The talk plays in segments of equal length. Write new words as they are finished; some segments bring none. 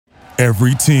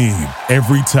Every team,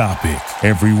 every topic,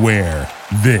 everywhere.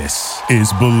 This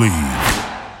is Believe.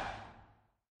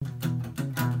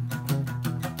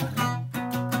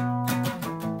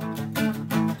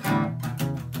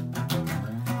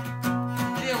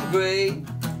 Jim Gray.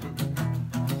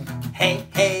 Hey,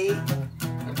 hey.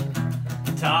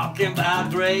 Talking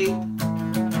about Gray.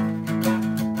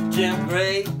 Jim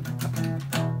Gray.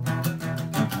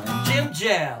 Jim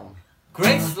Jam.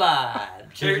 Gray Slide.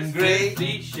 Jim Gray.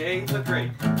 50 Shades of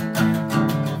Gray.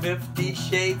 50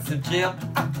 Shades of Jim.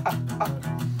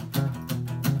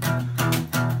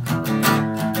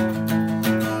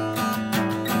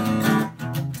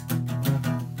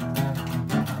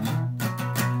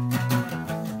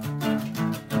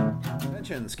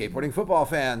 Skateboarding football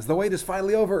fans, the wait is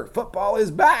finally over. Football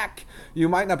is back. You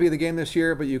might not be at the game this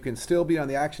year, but you can still be on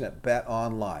the action at Bet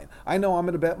Online. I know I'm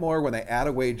going to bet more when they add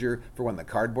a wager for when the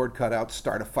cardboard cutouts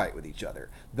start a fight with each other.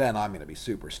 Then I'm going to be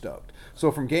super stoked.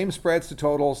 So from game spreads to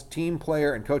totals, team,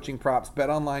 player, and coaching props,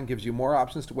 Bet Online gives you more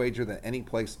options to wager than any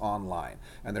place online.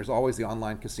 And there's always the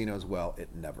online casino as well.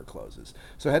 It never closes.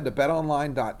 So head to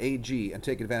betonline.ag and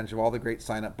take advantage of all the great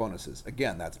sign-up bonuses.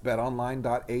 Again, that's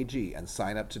betonline.ag and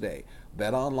sign up today.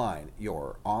 Bet Online,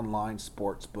 your online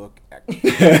sportsbook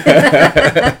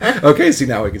expert. Okay, see,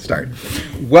 now we can start.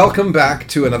 Welcome back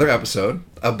to another episode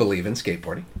of Believe in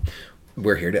Skateboarding.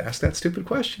 We're here to ask that stupid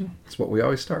question. It's what we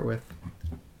always start with.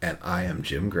 And I am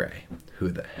Jim Gray. Who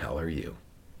the hell are you?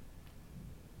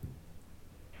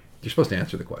 You're supposed to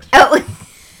answer the question. Oh.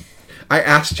 I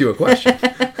asked you a question.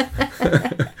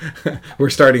 We're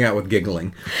starting out with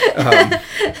giggling.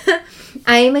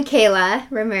 I'm Micaela,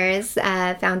 Ramirez,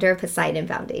 founder of Poseiden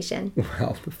Foundation.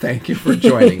 Well, thank you for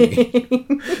joining me.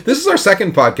 This is our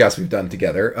second podcast we've done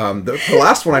together. The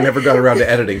last one I never got around to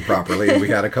editing properly, and we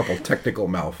had a couple technical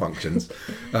malfunctions.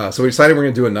 So we decided we're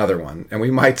going to do another one, and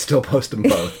we might still post them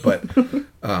both. But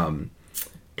tell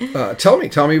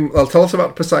us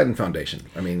about Poseiden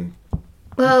Foundation.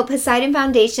 Well, Poseiden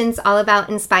Foundation's all about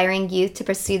inspiring youth to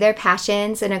pursue their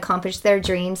passions and accomplish their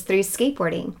dreams through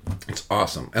skateboarding. It's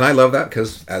awesome. And I love that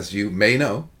because, as you may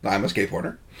know, I'm a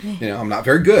skateboarder. I'm not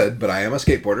very good, but I am a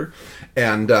skateboarder.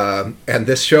 And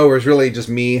this show is really just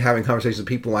me having conversations with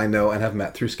people I know and have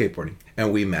met through skateboarding.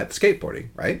 And we met skateboarding,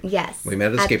 right? Yes. We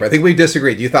met at a skateboard. I think we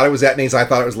disagreed. You thought it was Etnies. I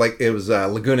thought it was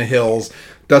Laguna Hills.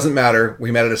 Doesn't matter.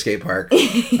 We met at a skate park.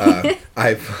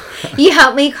 You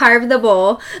helped me carve the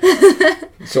bowl.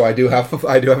 So I do have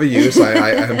a use.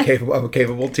 I'm a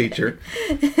capable teacher.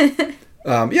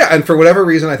 And for whatever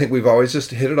reason, I think we've always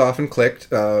just hit it off and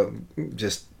clicked.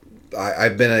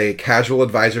 I've been a casual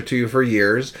advisor to you for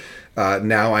years.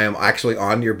 Now I am actually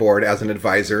on your board as an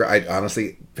advisor. I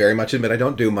honestly very much admit I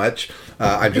don't do much.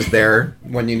 I'm just there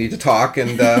when you need to talk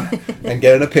and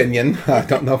get an opinion. I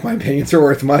don't know if my opinions are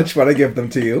worth much, but I give them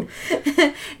to you.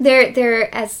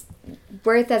 They're as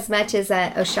worth as much as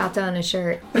a shot on a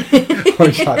shirt.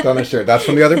 A shot on a shirt. That's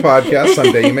from the other podcast.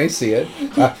 Someday you may see it.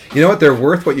 You know what? They're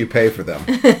worth what you pay for them.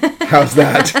 How's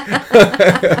that?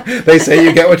 They say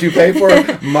you get what you pay for.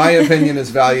 My opinion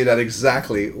is valued at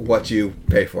exactly what you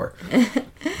pay for.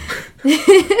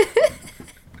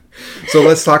 So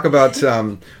let's talk about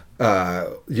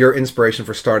your inspiration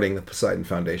for starting the Poseiden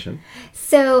Foundation.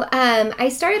 So I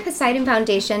started Poseiden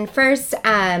Foundation. First,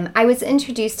 I was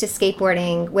introduced to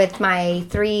skateboarding with my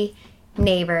 3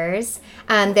 neighbors.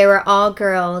 They were all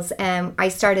girls, and I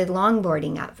started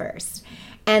longboarding at first.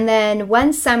 And then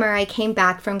one summer, I came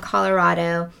back from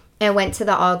Colorado and went to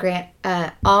the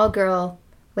all-girl.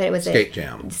 What was it?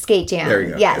 Skate Jam. There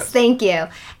you go. Yes, thank you.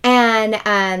 And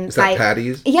is that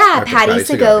Patty's? Yeah, Patty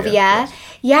Segovia. Yes.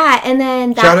 Yeah, and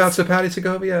then shout out to Patty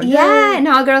Segovia. Yeah, an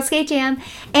all-girl skate jam.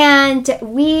 And that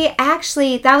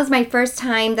was my first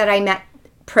time that I met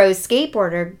pro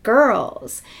skateboarder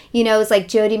girls. It was like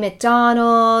Jody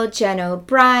McDonald, Jen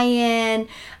O'Brien,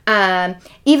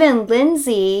 even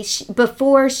Lindsay,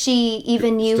 before she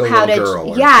even knew still how to.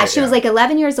 She was like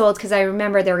 11 years old, because I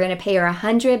remember they were going to pay her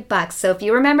 $100. So if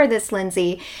you remember this,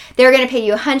 Lindsay, they were going to pay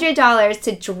you $100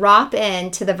 to drop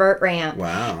into the vert ramp.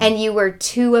 Wow. And you were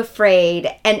too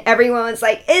afraid, and everyone was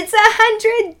like, "It's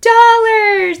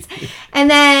 $100." And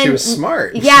then she was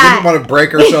smart. Yeah, she didn't want to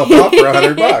break herself up for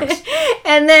 $100.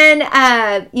 And then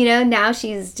now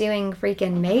she's doing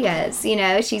freaking megas.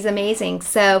 She's amazing.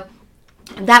 So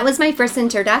that was my first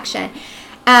introduction.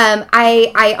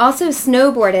 I also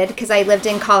snowboarded because I lived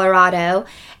in Colorado,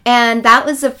 and that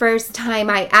was the first time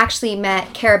I actually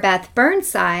met Carabeth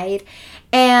Burnside.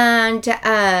 And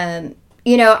I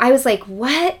was like,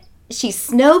 what? She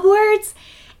snowboards?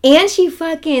 and she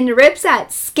fucking rips at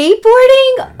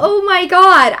skateboarding. Oh my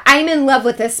God. I'm in love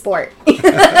with this sport.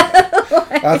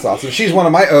 That's awesome. She's one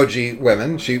of my OG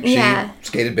women. She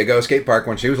skated Big O Skate Park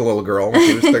when she was a little girl. When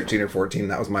she was 13 or 14,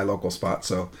 that was my local spot.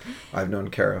 So I've known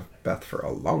Kara Beth for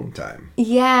a long time.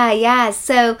 Yeah.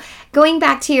 So going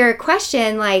back to your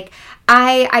question, like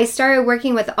I started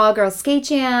working with All Girls Skate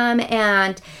Jam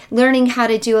and learning how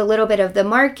to do a little bit of the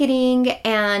marketing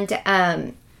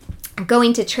and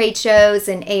going to trade shows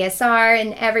and ASR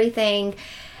and everything,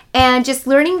 and just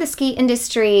learning the skate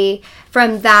industry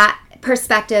from that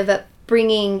perspective of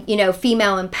bringing,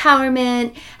 female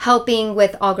empowerment, helping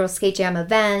with All Girls Skate Jam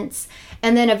events.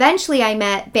 And then eventually I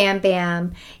met Bam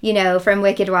Bam, from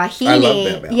Wicked Wahine. I love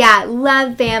Bam Bam. Yeah,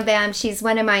 love Bam Bam. She's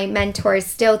one of my mentors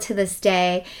still to this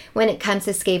day when it comes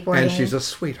to skateboarding. And she's a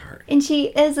sweetheart. And she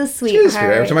is a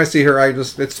sweetheart. Every time I see her, I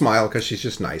just smile because she's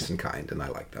just nice and kind, and I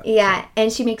like that. Yeah,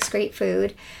 and she makes great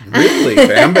food. Really?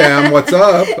 Bam Bam, what's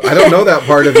up? I don't know that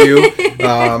part of you.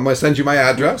 I'm going to send you my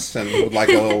address and would like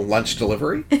a little lunch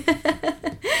delivery.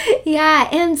 Yeah,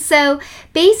 and so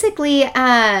basically,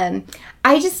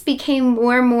 I just became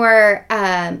more and more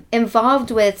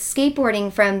involved with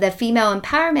skateboarding from the female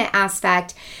empowerment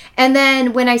aspect. And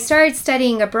then when I started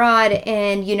studying abroad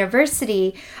in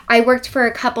university, I worked for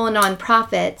a couple of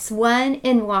nonprofits, one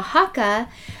in Oaxaca,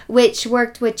 which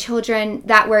worked with children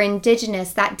that were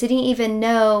indigenous that didn't even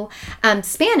know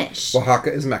Spanish.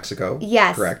 Oaxaca is Mexico.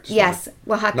 Yes. Correct. Yes.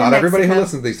 Oaxaca, Not everybody who Mexico.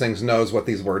 listens to these things knows what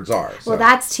these words are. So. Well,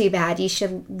 that's too bad. You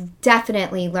should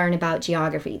definitely learn about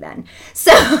geography then.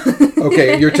 So.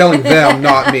 Okay, you're telling them,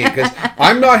 not me, because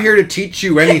I'm not here to teach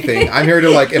you anything. I'm here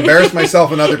to embarrass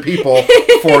myself and other people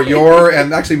for your,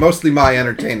 and actually mostly my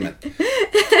entertainment.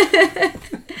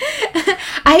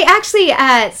 I actually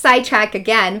sidetrack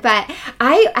again, but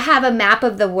I have a map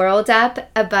of the world up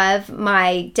above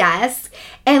my desk,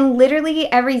 and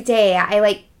literally every day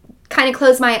I kind of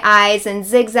close my eyes and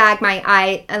zigzag my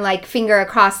eye and finger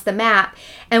across the map,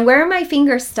 and where my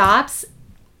finger stops,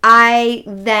 I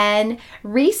then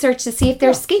research to see if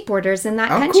there's skateboarders in that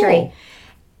country. Cool.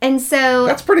 And so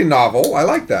that's pretty novel. I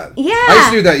like that. Yeah. I used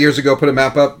to do that years ago, put a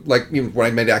map up, when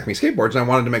I made Acme Skateboards, and I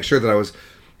wanted to make sure that I was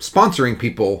sponsoring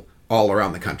people all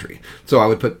around the country. So I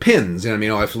would put pins,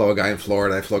 I flow a guy in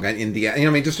Florida, I flow a guy in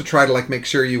India, just to try to make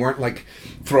sure you weren't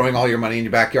throwing all your money in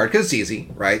your backyard, because it's easy,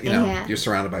 right? You're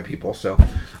surrounded by people. So,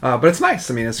 but it's nice.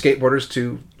 As skateboarders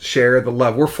to share the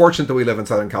love. We're fortunate that we live in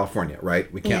Southern California,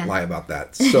 right? We can't lie about that.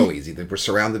 It's so easy that we're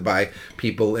surrounded by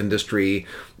people, industry,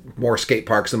 more skate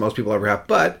parks than most people ever have.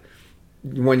 But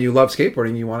when you love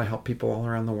skateboarding, you want to help people all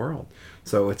around the world.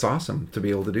 So it's awesome to be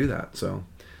able to do that. So.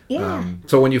 Yeah.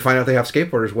 So when you find out they have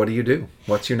skateboarders, what do you do?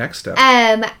 What's your next step?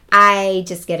 I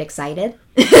just get excited.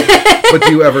 But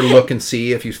do you ever look and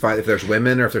see if there's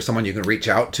women or if there's someone you can reach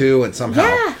out to and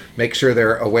somehow make sure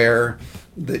they're aware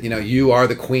that you are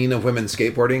the queen of women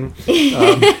skateboarding?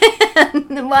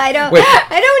 Well, I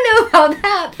don't know about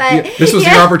that, but this was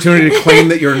your opportunity to claim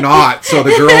that you're not, so the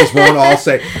girls won't all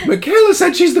say, Micaela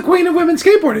said she's the queen of women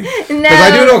skateboarding. No. Because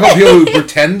I do know a couple people who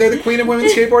pretend they're the queen of women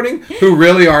skateboarding, who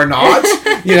really are not.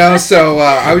 So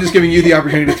I was just giving you the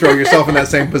opportunity to throw yourself in that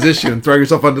same position, throw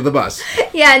yourself under the bus.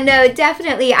 Yeah, no,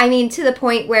 definitely. To the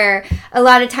point where a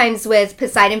lot of times with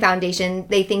Poseiden Foundation,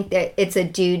 they think that it's a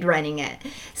dude running it.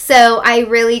 So I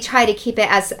really try to keep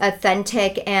it as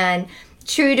authentic and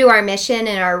true to our mission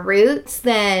and our roots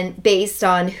than based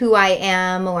on who I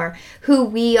am or who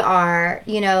we are,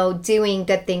 doing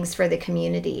good things for the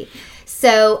community.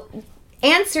 So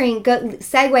segueing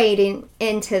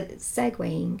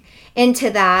into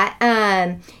that,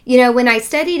 when I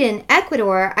studied in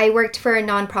Ecuador, I worked for a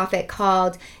nonprofit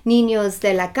called Niños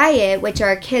de la Calle, which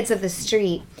are kids of the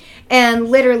street. And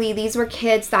literally, these were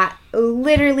kids that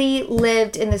literally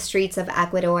lived in the streets of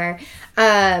Ecuador.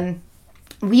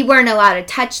 We weren't allowed to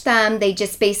touch them. They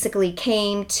just basically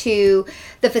came to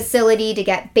the facility to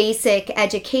get basic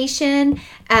education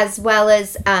as well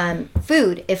as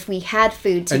food, if we had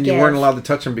food to give. And you weren't allowed to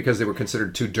touch them because they were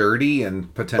considered too dirty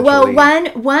and potentially...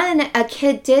 Well, a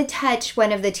kid did touch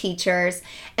one of the teachers,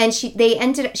 and she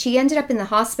ended up in the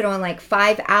hospital in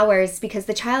 5 hours because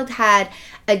the child had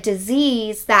a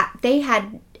disease that they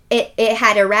had... It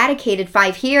had eradicated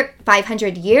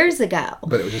 500 years ago.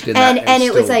 But it was just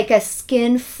it was like a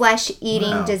skin flesh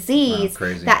eating disease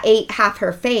that ate half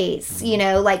her face.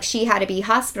 Mm-hmm. She had to be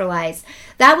hospitalized.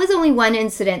 That was only one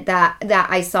incident that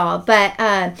I saw. But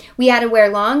we had to wear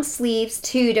long sleeves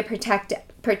too to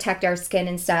protect our skin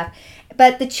and stuff.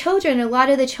 But a lot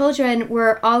of the children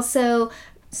were also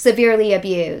severely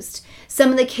abused.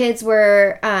 Some of the kids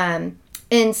were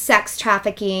in sex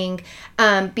trafficking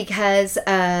because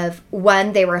of,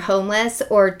 one, they were homeless,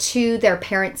 or two, their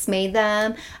parents made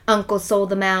them. Uncle sold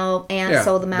them out, aunt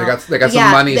sold them out. They got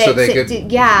some money so they could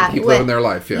keep living their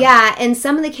life. Yeah, and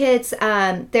some of the kids,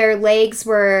 their legs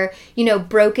were,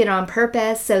 broken on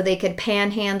purpose so they could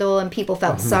panhandle, and people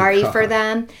felt sorry for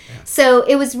them. Yeah. So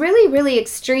it was really, really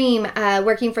extreme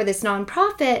working for this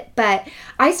nonprofit, but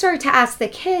I started to ask the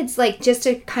kids, like, just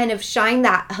to kind of shine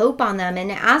that hope on them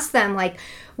and ask them, like,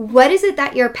 what is it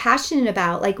that you're passionate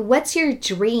about? Like, what's your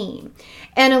dream?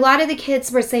 And a lot of the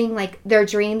kids were saying, like, their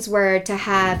dreams were to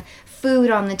have food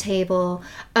on the table,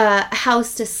 a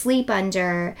house to sleep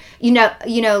under,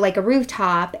 like a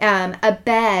rooftop, a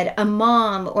bed, a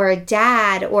mom or a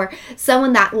dad or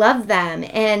someone that loved them.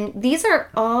 And these are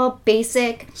all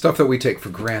basic stuff that we take for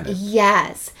granted.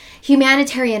 Yes.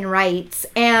 Humanitarian rights.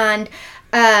 And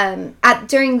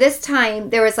during this time,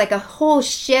 there was like a whole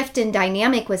shift in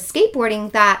dynamic with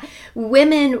skateboarding that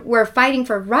women were fighting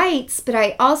for rights, but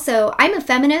I'm a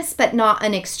feminist, but not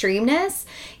an extremist.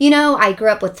 I grew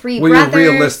up with three brothers.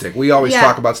 We're realistic. We always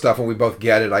talk about stuff and we both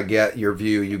get it. I get your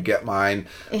view. You get mine.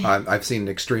 I've seen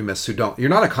extremists who don't. You're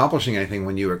not accomplishing anything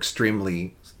when you're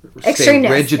extremely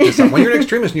rigid to something. When you're an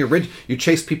extremist and you're rigid, you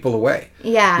chase people away.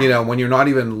 Yeah. When you're not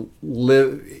even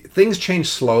things change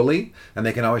slowly and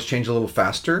they can always change a little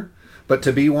faster. But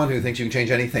to be one who thinks you can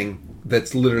change anything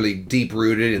that's literally deep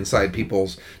rooted inside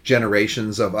people's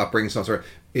generations of upbringing,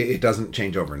 it doesn't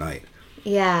change overnight.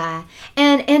 Yeah.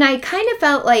 And I kind of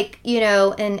felt like,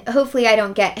 and hopefully I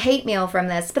don't get hate mail from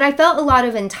this, but I felt a lot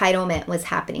of entitlement was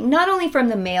happening, not only from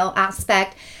the male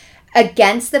aspect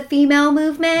against the female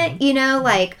movement,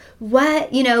 like what,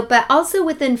 but also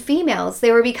within females,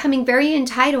 they were becoming very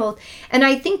entitled. And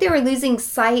I think they were losing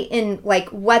sight in like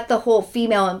what the whole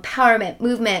female empowerment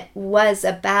movement was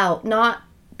about, not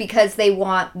because they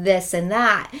want this and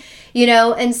that,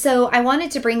 and so I wanted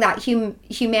to bring that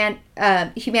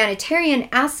humanitarian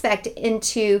aspect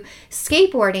into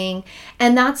skateboarding.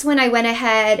 And that's when I went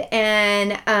ahead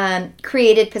and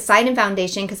created Poseiden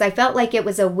Foundation, because I felt like it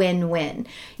was a win-win.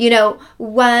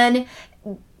 One,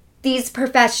 these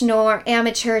professional or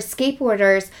amateur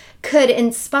skateboarders could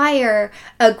inspire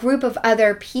a group of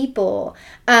other people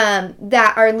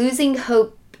that are losing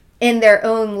hope in their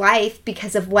own life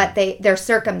because of what their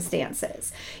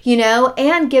circumstances,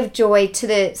 and give joy to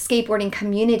the skateboarding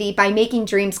community by making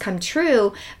dreams come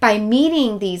true, by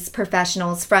meeting these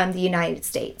professionals from the United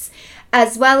States,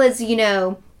 as well as,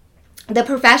 the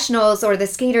professionals or the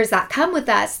skaters that come with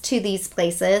us to these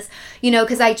places,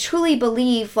 because I truly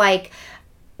believe like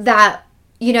that,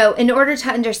 in order to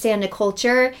understand a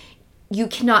culture, you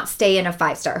cannot stay in a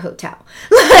 5-star hotel.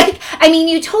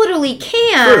 You totally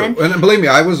can. True. And believe me,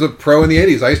 I was a pro in the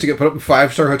 80s. I used to get put up in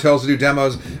 5-star hotels to do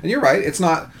demos. And you're right.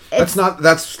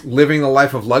 That's living the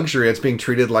life of luxury. It's being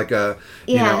treated like a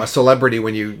celebrity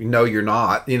when you're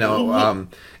not, And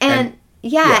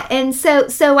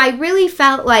so I really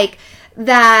felt like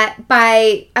that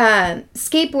by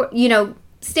skateboard,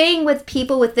 staying with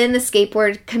people within the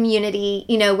skateboard community,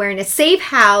 we're in a safe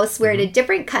house, we're in a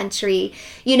different country,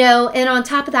 and on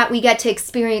top of that, we get to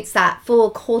experience that full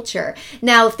culture.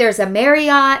 Now, if there's a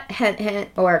Marriott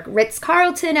or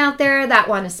Ritz-Carlton out there that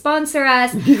want to sponsor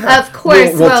us, of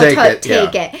course, we'll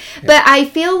take it. But I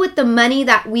feel with the money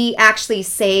that we actually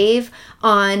save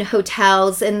on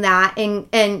hotels and that,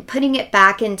 and putting it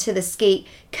back into the skate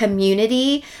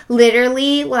community,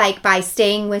 literally, like by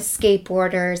staying with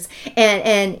skateboarders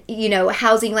and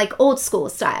housing like old school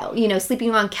style,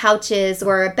 sleeping on couches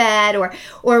or a bed or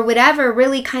whatever,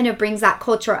 really kind of brings that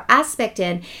cultural aspect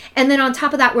in. And then on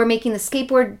top of that, we're making the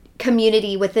skateboard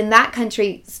community within that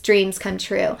country's dreams come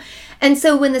true. And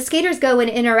so when the skaters go and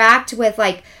interact with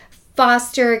like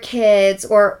foster kids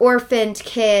or orphaned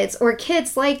kids or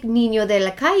kids like Niño de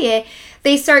la Calle,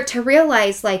 they start to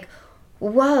realize like,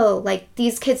 whoa, like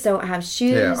these kids don't have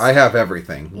shoes. Yeah, I have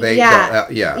everything. I get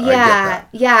that.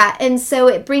 Yeah. And so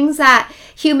it brings that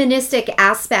humanistic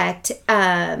aspect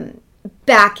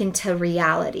back into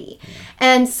reality.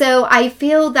 And so I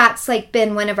feel that's like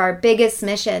been one of our biggest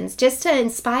missions, just to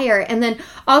inspire. And then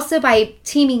also by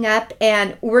teaming up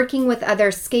and working with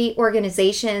other skate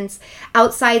organizations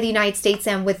outside the United States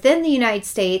and within the United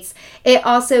States, it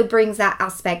also brings that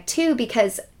aspect too,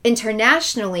 because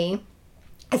internationally,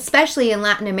 especially in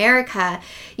Latin America,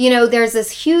 there's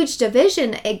this huge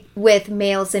division with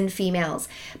males and females.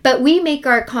 But we make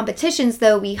our competitions,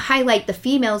 though we highlight the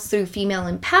females through female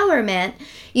empowerment,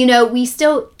 we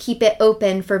still keep it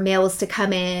open for males to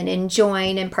come in and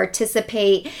join and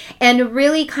participate and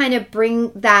really kind of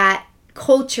bring that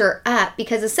culture up,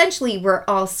 because essentially we're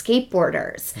all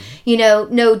skateboarders,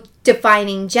 no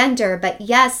defining gender, but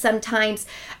yes, sometimes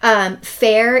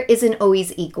fair isn't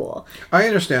always equal. I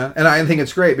understand, and I think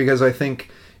it's great because I think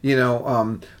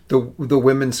the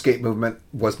women's skate movement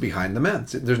was behind the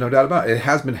men's. There's no doubt about it. It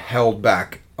has been held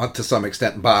back to some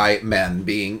extent by men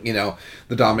being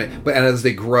the dominant, and as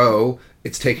they grow,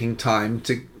 it's taking time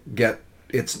to get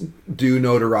its due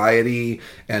notoriety,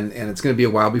 and it's going to be a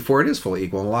while before it is fully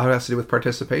equal. And a lot of it has to do with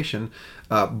participation.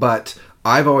 But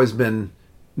I've always been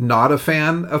not a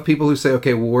fan of people who say,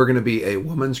 okay, well, we're going to be a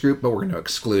women's group, but we're going to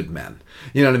exclude men.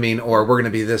 You know what I mean? Or we're going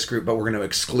to be this group, but we're going to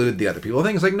exclude the other people. I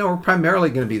think it's like, no, we're primarily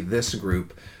going to be this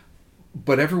group,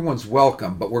 but everyone's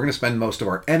welcome. But we're going to spend most of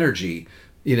our energy,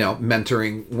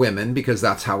 mentoring women, because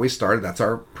that's how we started. That's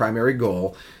our primary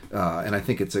goal. And I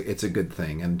think it's a good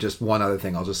thing. And just one other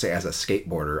thing, I'll just say, as a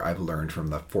skateboarder, I've learned from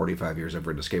the 45 years I've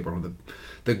ridden a skateboard,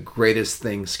 the greatest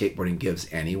thing skateboarding gives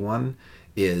anyone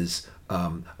is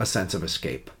a sense of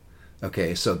escape.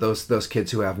 Okay, so those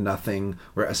kids who have nothing,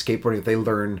 or a skateboarding, if they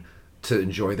learn to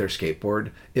enjoy their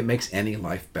skateboard, it makes any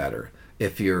life better.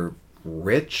 If you're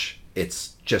rich,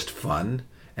 it's just fun.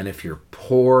 And if you're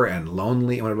poor and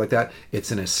lonely and whatever like that,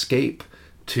 it's an escape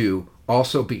to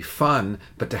also be fun,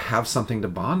 but to have something to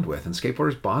bond with. And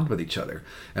skateboarders bond with each other.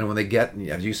 And when they get,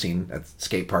 as you've seen at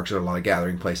skate parks, there are a lot of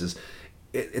gathering places,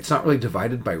 it's not really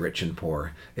divided by rich and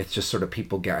poor. It's just sort of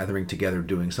people gathering together,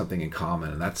 doing something in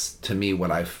common. And that's, to me,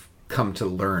 what I've come to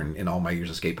learn in all my years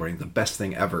of skateboarding. The best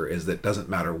thing ever is that it doesn't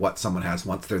matter what someone has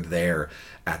once they're there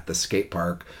at the skate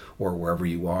park or wherever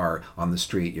you are on the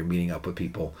street, you're meeting up with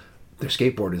people. Their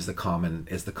skateboard is the common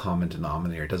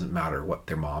denominator. It doesn't matter what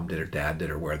their mom did or dad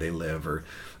did or where they live,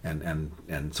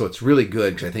 and so it's really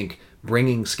good, because I think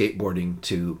bringing skateboarding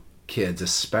to kids,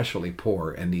 especially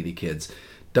poor and needy kids,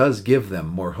 does give them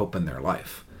more hope in their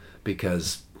life,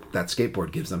 because that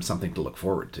skateboard gives them something to look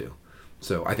forward to.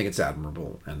 So I think it's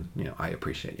admirable, and I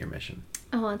appreciate your mission.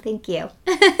 Oh, thank you.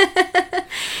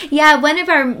 Yeah, one of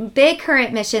our big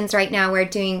current missions right now we're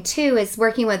doing too is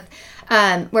working with,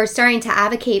 we're starting to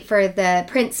advocate for the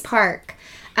Prince Park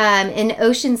in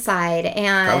Oceanside.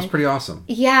 And that was pretty awesome.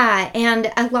 Yeah,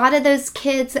 and a lot of those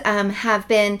kids have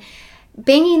been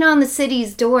banging on the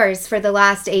city's doors for the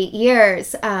last 8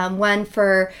 years. One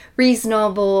for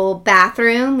reasonable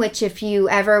bathroom, which if you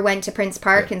ever went to Prince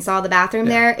Park and saw the bathroom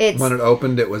there, it's when it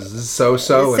opened, it was so,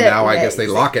 and now I guess they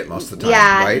lock it most of the time.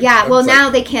 Yeah, right? yeah. Well, now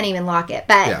they can't even lock it,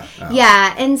 but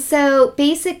yeah. And so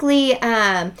basically,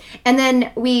 and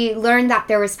then we learned that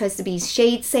there was supposed to be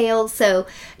shade sales. So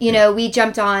we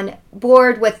jumped on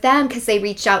board with them because they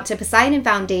reached out to Poseiden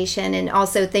Foundation, and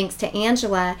also thanks to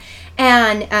Angela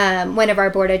and one of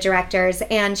our board of directors,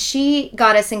 and she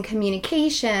got us in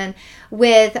communication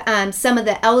with some of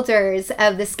the elders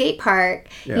of the skate park,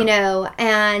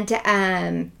 and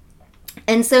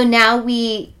so now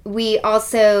we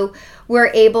also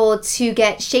were able to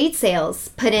get shade sails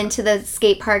put into the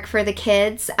skate park for the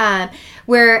kids.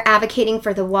 We're advocating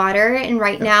for the water, and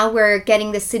right now we're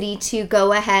getting the city to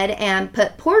go ahead and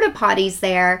put porta potties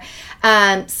there,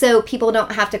 so people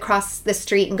don't have to cross the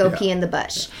street and go pee in the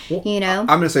bush. Well, I'm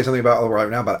going to say something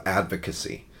about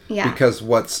advocacy. Yeah. Because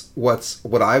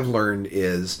what I've learned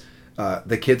is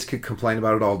the kids could complain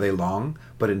about it all day long,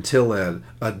 but until an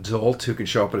adult who can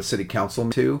show up at a city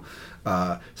council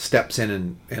steps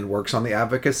in and works on the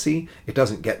advocacy, it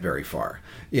doesn't get very far.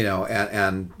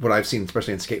 And what I've seen,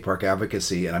 especially in skate park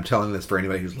advocacy, and I'm telling this for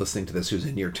anybody who's listening to this, who's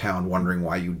in your town wondering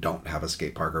why you don't have a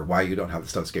skate park or why you don't have the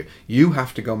stuff to skate, you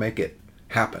have to go make it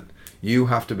happen. You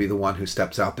have to be the one who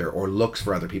steps out there or looks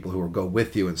for other people who will go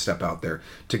with you and step out there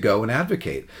to go and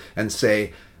advocate and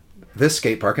say, this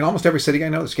skate park, in almost every city I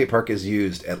know, the skate park is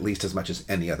used at least as much as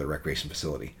any other recreation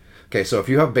facility. Okay, so if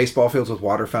you have baseball fields with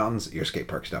water fountains, your skate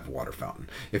park should have a water fountain.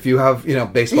 If you have,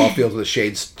 baseball fields with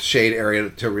a shade area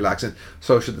to relax in,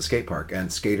 so should the skate park.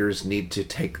 And skaters need to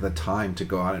take the time to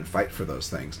go out and fight for those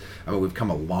things. I mean, we've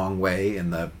come a long way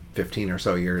in the 15 or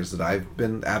so years that I've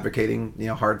been advocating,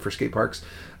 hard for skate parks.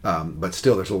 But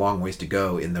still, there's a long ways to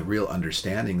go in the real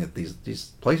understanding that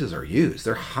these places are used.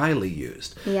 They're highly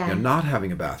used. Yeah. Not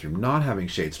having a bathroom, not having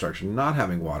shade structure, not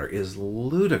having water is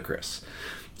ludicrous.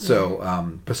 So,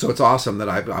 so it's awesome that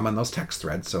I'm on those text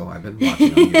threads. So I've been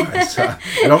watching on you guys. I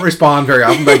don't respond very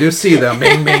often, but I do see them.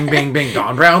 Bing, bing, bing, bing.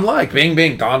 Don Brown liked. Bing,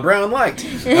 bing. Don Brown liked.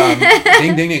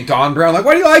 Ding, ding, ding. Don Brown liked.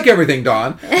 Why do you like everything,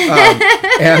 Don?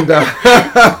 I'm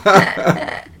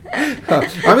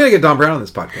going to get Don Brown on this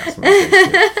podcast,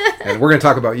 and we're going to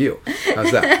talk about you.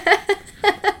 How's that?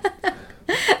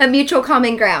 a mutual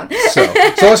common ground. So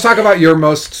let's talk about your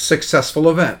most successful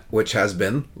event, which has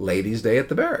been Ladies' Day at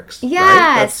the Barracks. Yeah,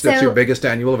 right? That's your biggest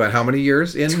annual event. How many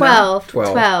years in? 12.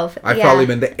 12. I've probably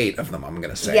been to 8 of them, I'm going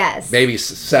to say. Yes. Maybe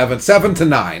 7 to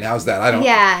 9. How's that? I don't know.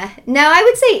 Yeah. No, I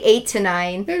would say 8 to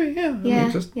 9. Maybe,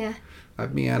 yeah. Yeah.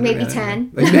 I've meandered. Maybe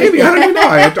 10. Maybe. I don't even know.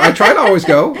 I try to always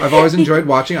go. I've always enjoyed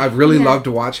watching. I've really loved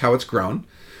to watch how it's grown.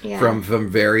 Yeah. From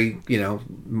very,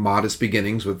 modest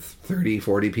beginnings with 30,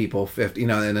 40 people, 50,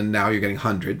 and then now you're getting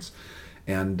hundreds.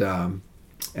 And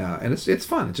it's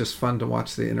fun. It's just fun to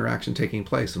watch the interaction taking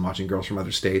place and watching girls from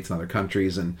other states and other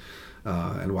countries and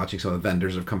watching some of the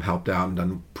vendors have come helped out and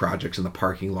done projects in the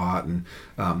parking lot. And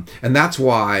that's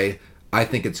why I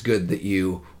think it's good that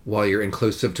you, while you're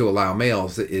inclusive to allow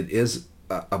males, that it is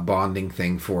a bonding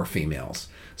thing for females,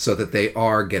 so that they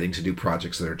are getting to do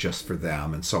projects that are just for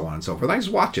them and so on and so forth. I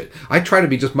just watch it. I try to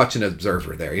be just much an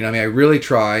observer there. You know what I mean? I really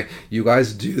try. You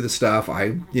guys do the stuff.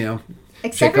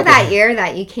 Except for that year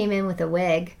that you came in with a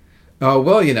wig. Oh,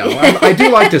 well, I do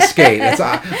like to skate.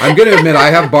 I'm going to admit I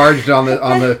have barged on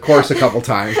the course a couple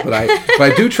times, but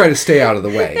I do try to stay out of the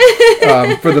way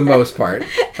for the most part.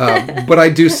 But I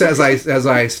do, as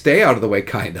I stay out of the way,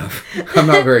 kind of. I'm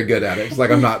not very good at it. It's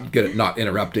like I'm not good at not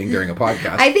interrupting during a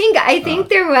podcast. I think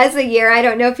there was a year, I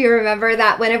don't know if you remember,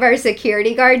 that one of our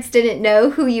security guards didn't know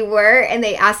who you were, and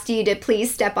they asked you to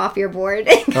please step off your board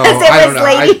because it was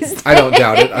Ladies' Day. I don't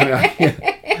doubt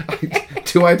it.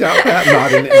 Do I doubt that?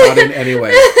 Not in any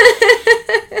way.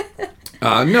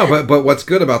 No, but what's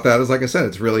good about that is, like I said,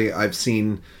 it's really, I've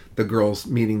seen the girls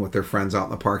meeting with their friends out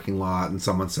in the parking lot, and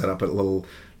someone set up a little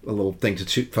thing to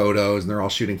shoot photos, and they're all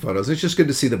shooting photos. It's just good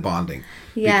to see the bonding.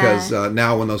 Yeah. Because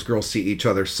now when those girls see each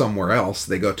other somewhere else,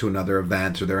 they go to another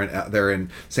event, or they're in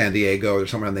San Diego or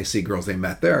somewhere, and they see girls they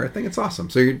met there. I think it's awesome.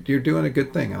 So you're doing a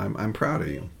good thing, and I'm proud of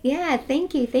you. Yeah,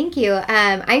 thank you.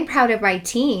 I'm proud of my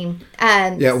team.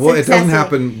 Yeah, well, it doesn't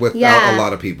happen without a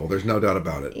lot of people. There's no doubt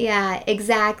about it. Yeah,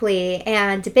 exactly.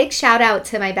 And a big shout out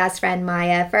to my best friend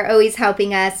Maya for always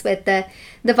helping us with the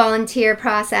volunteer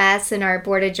process and our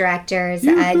board of directors,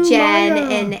 Jen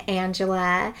and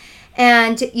Angela.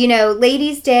 And,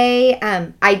 Ladies' Day,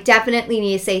 I definitely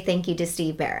need to say thank you to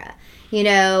Steve Barra.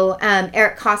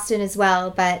 Eric Costin as well,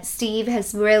 but Steve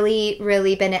has really,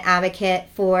 really been an advocate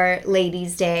for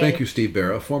Ladies' Day. Thank you, Steve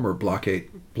Barra, former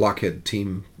Blockhead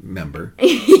team member.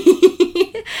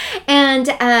 And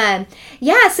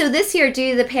so this year,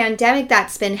 due to the pandemic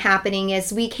that's been happening,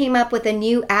 is we came up with a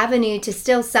new avenue to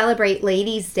still celebrate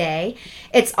Ladies' Day.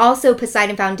 It's also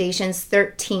Poseiden Foundation's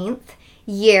 13th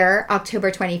year,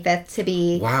 October 25th to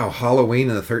be. Wow, Halloween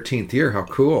in the 13th year. How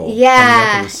cool. Yeah. Coming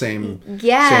up in the same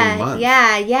month.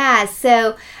 Yeah.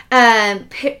 So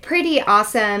pretty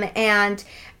awesome. And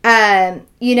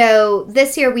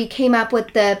this year we came up with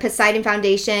the Poseiden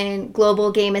Foundation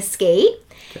Global Game of Skate.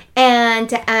 And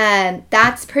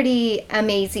that's pretty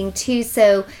amazing too.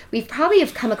 So we probably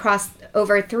have come across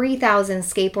over 3,000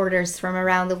 skateboarders from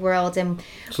around the world. And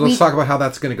so let's talk about how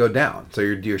that's going to go down. So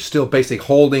you're still basically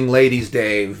holding Ladies'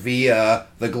 Day via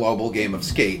the global game of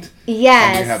skate.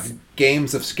 Yes. And you have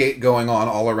games of skate going on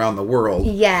all around the world.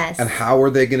 Yes. And how are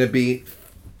they going to be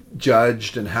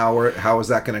judged, and how is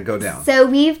that going to go down? So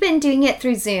we've been doing it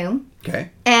through Zoom.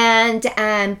 Okay. And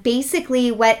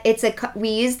basically we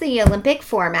use the Olympic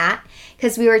format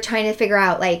because we were trying to figure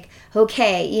out,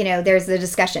 there's the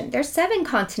discussion. There's 7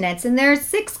 continents and there's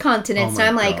 6 continents. Oh, and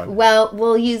I'm God. like, well,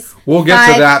 we'll get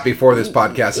 5. To that before this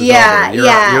podcast is over.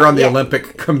 You're on the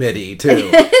Olympic committee too.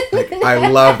 I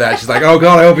love that. She's like, oh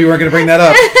God, I hope you weren't going to bring that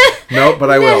up. Nope, but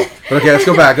I will. But okay, let's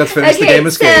go back. Let's finish the game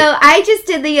of skate. So I just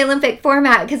did the Olympic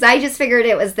format because I just figured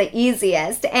it was the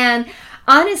easiest. And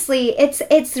honestly,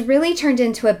 it's really turned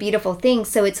into a beautiful thing.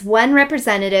 So it's one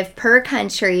representative per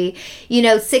country,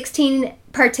 16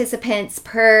 participants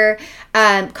per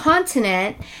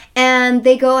continent, and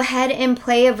they go ahead and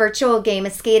play a virtual game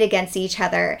of skate against each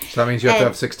other. So that means you have to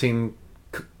have 16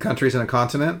 countries in a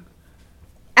continent?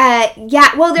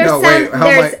 Yeah, well, there's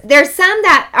some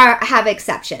that have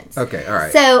exceptions. Okay, all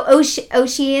right. So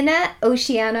Oceania.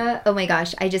 Oh my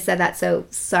gosh, I just said that. So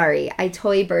sorry, I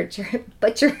totally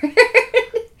butchered.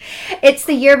 It's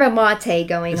the yerba mate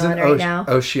going on right now.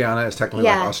 Oceania is technically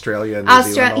like Australia and New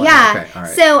Zealand. Yeah. Okay, all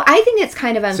right. So I think it's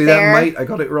kind of unfair. See, I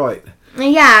got it right.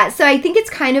 Yeah, so I think it's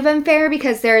kind of unfair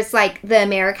because there's the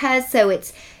Americas, so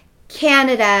it's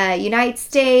Canada, United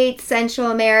States,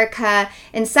 Central America,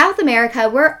 and South America.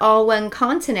 We're all one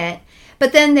continent.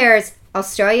 But then there's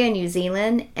Australia, New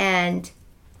Zealand, and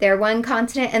they're one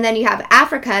continent. And then you have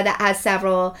Africa that has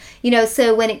several,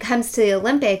 so when it comes to the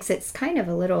Olympics, it's kind of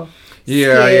a little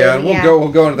skewed. We'll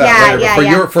go into that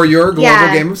later. But for your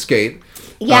global game of skate,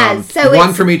 Yeah, so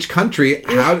one from each country.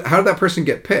 How did that person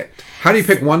get picked? How do you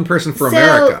pick one person for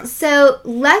America? So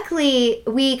luckily,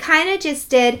 we kind of just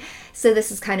did. So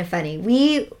this is kind of funny.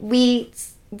 We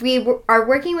are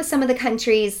working with some of the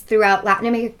countries throughout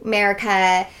Latin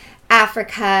America,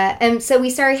 Africa, and so we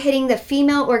started hitting the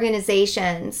female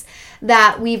organizations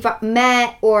that we've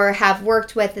met or have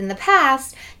worked with in the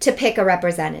past to pick a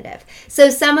representative. So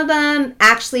some of them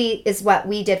actually is what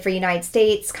we did for United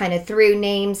States, kind of threw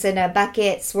names in a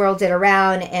bucket, swirled it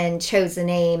around, and chose a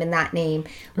name, and that name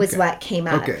was what came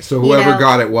up. Okay, so whoever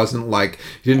got it wasn't like,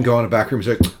 you didn't go in a back room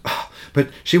and say, oh, but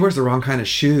she wears the wrong kind of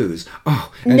shoes. Oh,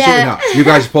 and no. You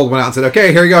guys pulled one out and said,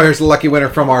 okay, here you go. Here's the lucky winner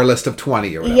from our list of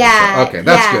 20 or whatever. Yeah. So, okay,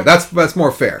 that's good. That's more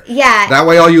fair. Yeah. That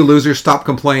way, all you losers stop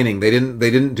complaining. They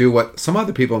didn't do what some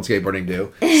other people in skateboarding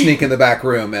do: sneak in the back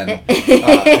room and. and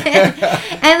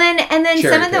then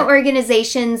some of the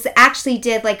organizations actually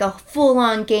did like a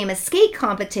full-on game of skate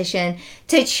competition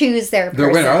to choose their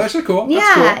person. winner. Oh, that's cool. Yeah,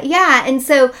 that's cool. yeah. And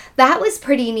so that was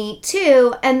pretty neat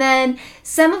too. And then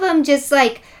some of them just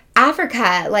like.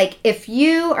 Africa, like if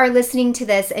you are listening to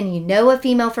this and you know a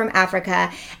female from Africa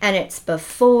and it's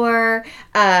before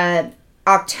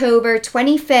October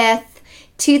 25th,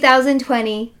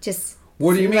 2020, just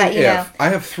what do you mean if? I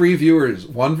have 3 viewers,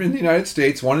 one in the United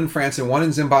States, one in France, and one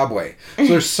in Zimbabwe. So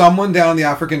there's someone down the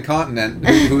African continent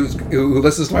who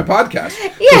listens to my podcast.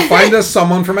 Yeah. So find us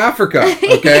someone from Africa,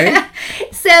 okay? Yeah.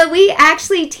 So we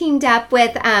actually teamed up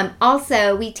with,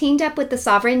 the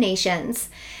sovereign nations.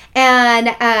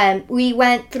 And we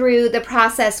went through the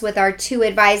process with our 2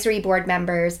 advisory board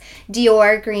members,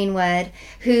 Dior Greenwood,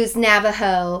 who's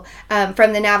Navajo,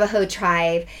 from the Navajo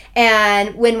tribe,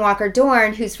 and Windwalker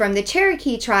Dorn, who's from the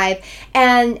Cherokee tribe.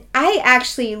 And I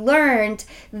actually learned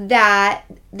that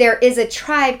there is a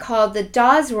tribe called the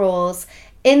Dawes Rolls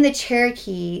in the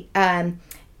Cherokee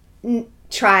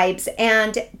tribes.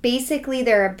 And basically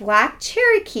they're a Black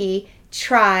Cherokee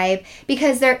tribe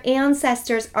because their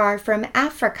ancestors are from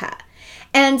Africa.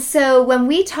 And so when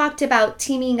we talked about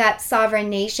teaming up sovereign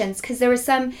nations, because there were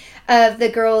some of the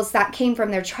girls that came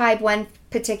from their tribe, one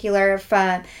particular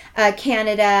from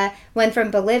Canada, one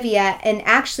from Bolivia, and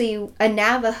actually a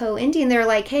Navajo Indian, they're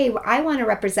like, hey, I want to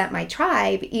represent my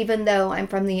tribe, even though I'm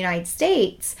from the United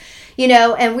States,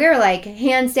 and we're like,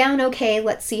 hands down, okay,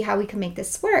 let's see how we can make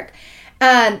this work.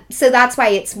 So that's why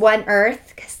it's One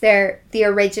Earth, because they're the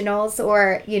originals,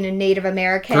 or Native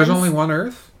Americans. There's only one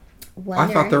Earth? I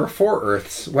thought there were 4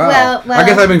 Earths. Wow. Well, I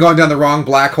guess I've been going down the wrong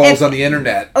black holes on the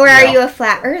internet. Or are you a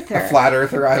flat earther? A flat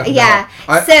earther? I don't know. Yeah.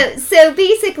 So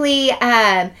basically,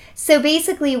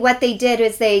 what they did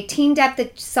was they teamed up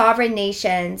the sovereign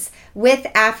nations with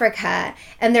Africa,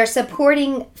 and they're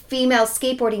supporting female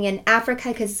skateboarding in Africa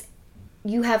because.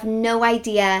 You have no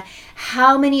idea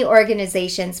how many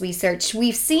organizations we searched.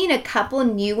 We've seen a couple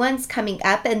new ones coming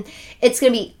up, and it's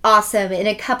going to be awesome. In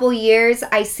a couple years,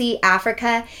 I see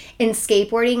Africa in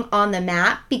skateboarding on the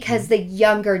map because the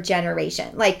younger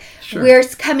generation. We're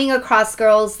coming across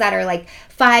girls that are like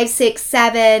 5, 6,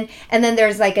 7, and then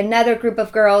there's like another group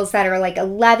of girls that are like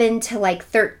 11 to like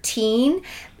 13.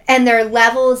 And their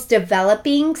levels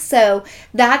developing. So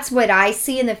that's what I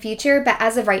see in the future. But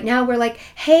as of right now, we're like,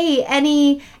 hey,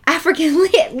 any African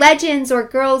legends or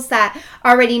girls that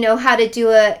already know how to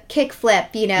do a kickflip,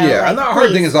 Yeah, and the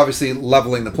hard thing is obviously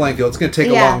leveling the playing field. It's going to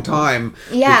take a long time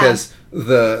because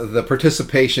the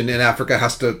participation in Africa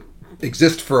has to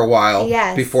exist for a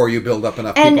while before you build up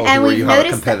enough people where you have a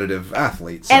competitive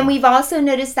athlete. So. And we've also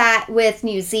noticed that with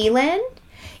New Zealand.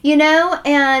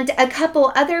 And a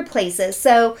couple other places.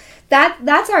 So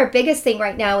that's our biggest thing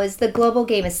right now is the Global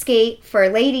Game of Skate for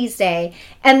Ladies' Day.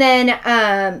 And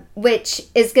then, which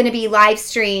is going to be live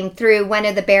streamed through one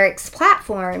of the Barracks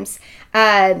platforms.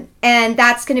 And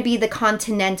that's going to be the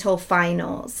Continental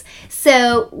Finals.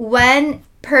 So one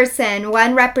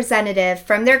representative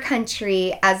from their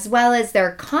country as well as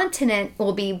their continent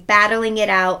will be battling it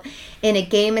out in a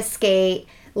game of skate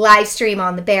live stream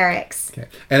on the Barracks. Okay.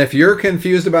 And if you're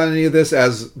confused about any of this,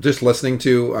 as just listening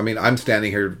to, I'm standing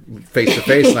here face to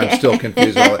face and I'm still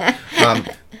confused about it.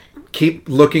 Keep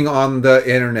looking on the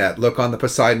internet. Look on the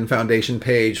Poseiden Foundation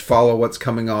page. Follow what's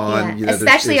coming on.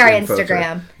 Especially our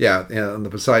Instagram. On the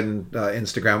Poseiden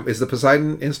Instagram. Is the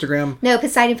Poseiden Instagram? No,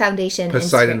 Poseiden Foundation.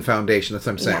 Poseiden Instagram. Foundation. That's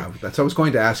what I'm saying. Yeah. That's what I was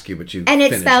going to ask you, but you and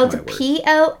it's spelled Poseiden.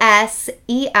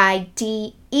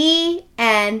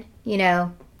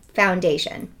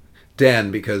 Foundation.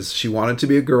 Den, because she wanted to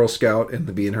be a Girl Scout and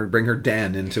bring her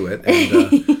Den into it.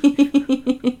 And,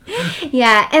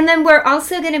 yeah, and then we're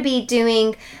also going to be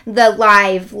doing the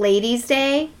live Ladies'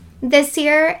 Day this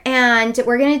year, and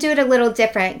we're going to do it a little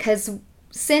different because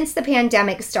since the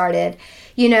pandemic started,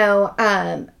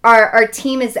 our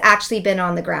team has actually been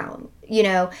on the ground.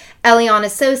 Eliana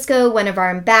Sosco, one of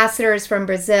our ambassadors from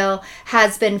Brazil,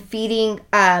 has been feeding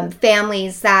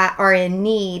families that are in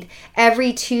need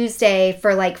every Tuesday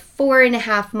for like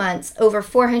 4.5 months, over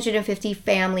 450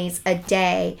 families a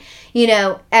day,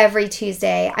 every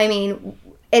Tuesday. I mean,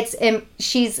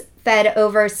 she's fed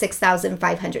over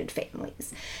 6,500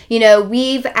 families.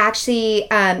 We've actually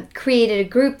created a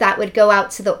group that would go out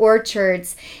to the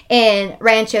orchards in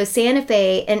Rancho Santa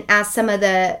Fe and ask some of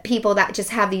the people that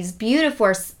just have these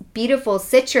beautiful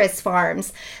citrus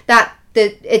farms that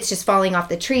it's just falling off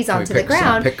the trees onto the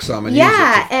ground. Pick some and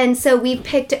yeah, and so we've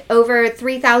picked over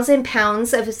 3,000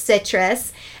 pounds of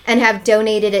citrus and have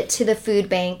donated it to the food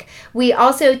bank. We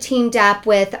also teamed up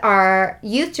with our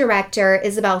youth director,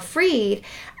 Isabel Freed,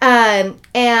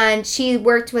 and she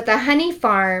worked with a honey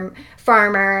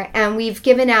farmer, and we've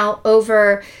given out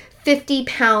over 50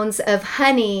 pounds of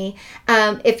honey.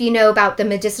 If you know about the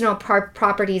medicinal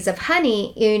properties of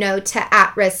honey, to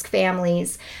at-risk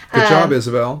families. Good job,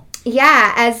 Isabel.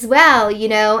 Yeah, as well,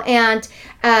 and,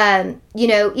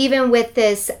 even with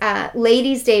this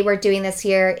Ladies' Day we're doing this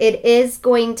year, it is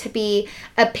going to be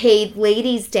a paid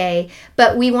Ladies' Day,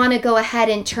 but we want to go ahead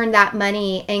and turn that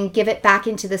money and give it back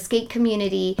into the skate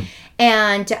community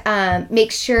and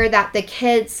make sure that the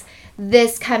kids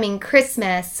this coming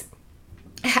Christmas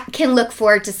can look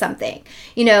forward to something.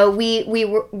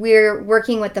 We're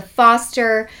working with the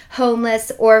foster,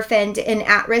 homeless, orphaned, and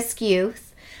at-risk youth.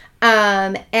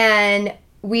 And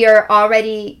we are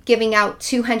already giving out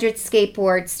 200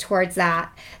 skateboards towards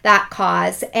that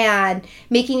cause and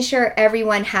making sure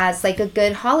everyone has like a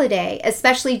good holiday,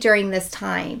 especially during this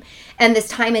time and this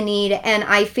time of need. And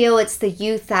I feel it's the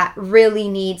youth that really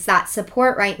needs that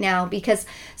support right now because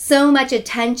so much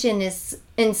attention is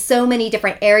in so many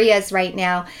different areas right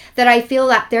now that I feel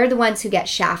that they're the ones who get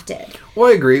shafted. Well,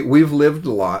 I agree. We've lived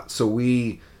a lot, so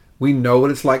we know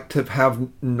what it's like to have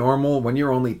normal when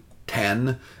you're only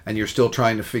 10 and you're still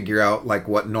trying to figure out like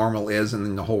what normal is, and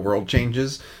then the whole world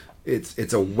changes.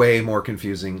 It's a way more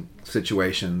confusing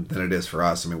situation than it is for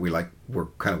us. I mean, we're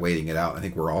kind of waiting it out. I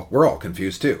think we're all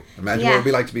confused too. Imagine what it would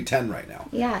be like to be 10 right now.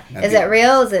 Yeah. Is it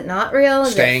real? Is it not real?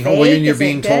 Is staying it fake? home and you're Is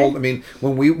being it told. good? I mean,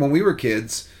 when we were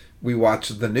kids, we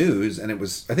watched the news and it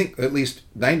was, I think, at least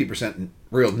 90%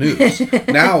 real news.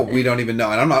 Now we don't even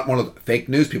know. And I'm not one of the fake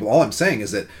news people. All I'm saying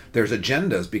is that there's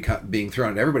agendas being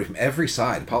thrown at everybody from every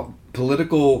side.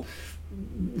 Political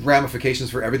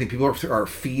ramifications for everything. People are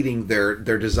feeding their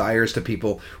desires to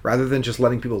people rather than just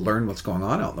letting people learn what's going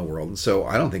on out in the world. And so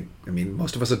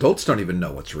most of us adults don't even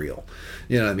know what's real.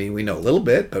 We know a little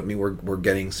bit, but we're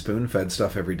getting spoon-fed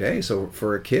stuff every day. So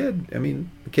for a kid,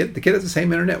 the kid has the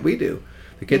same internet we do.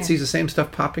 The kid sees the same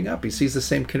stuff popping up. He sees the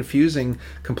same confusing,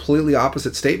 completely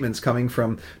opposite statements coming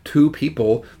from two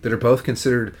people that are both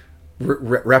considered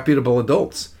reputable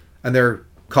adults, and they're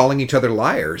calling each other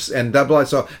liars. And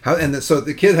so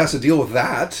the kid has to deal with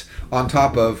that on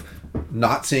top of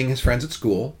not seeing his friends at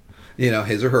school,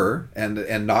 his or her,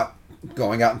 and not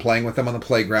going out and playing with them on the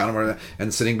playground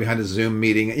and sitting behind a Zoom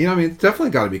meeting. It's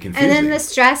definitely got to be confusing. And then the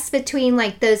stress between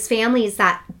like those families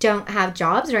that don't have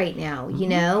jobs right now,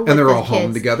 and they're all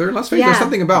home together. And let's face it, there's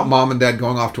something about mom and dad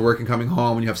going off to work and coming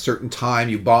home, and you have certain time.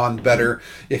 You bond better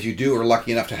if you are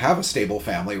lucky enough to have a stable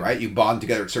family, right? You bond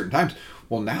together at certain times.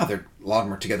 Well, now a lot of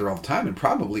them are together all the time and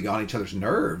probably on each other's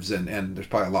nerves, and there's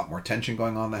probably a lot more tension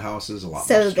going on in the houses, a lot more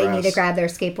stress. So they need to grab their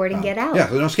skateboard and get out. Yeah,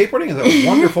 skateboarding is a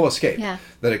wonderful escape Yeah.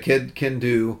 that a kid can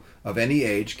do of any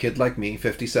age, kid like me,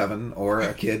 57, or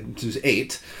a kid who's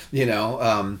 8,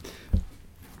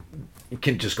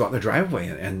 can just go out in the driveway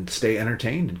and stay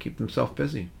entertained and keep themselves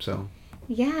busy. So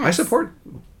yes. I support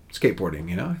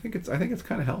skateboarding, I think it's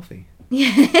kind of healthy.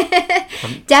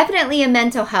 Definitely a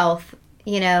mental health,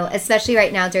 especially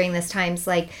right now during this times.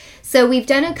 So we've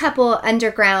done a couple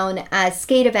underground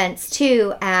skate events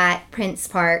too at Prince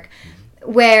Park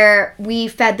where we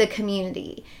fed the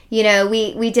community.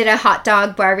 We did a hot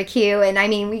dog barbecue, and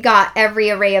we got every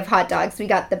array of hot dogs. We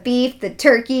got the beef, the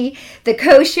turkey, the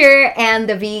kosher, and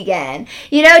the vegan,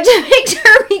 to make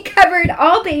sure we covered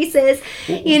all bases,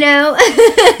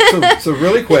 So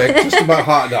really quick, just about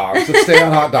hot dogs. Let's stay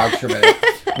on hot dogs for a minute.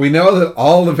 We know that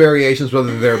all the variations,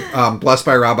 whether they're blessed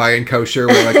by Rabbi and kosher,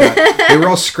 or like that, they were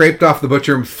all scraped off the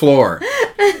butcher floor.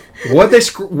 What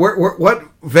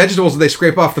vegetables do they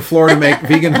scrape off the floor to make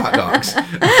vegan hot dogs?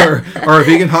 Are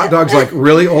vegan hot dogs like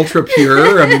really ultra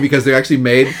pure? Because they're actually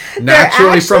made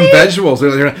naturally from vegetables.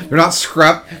 They're not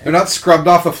scrubbed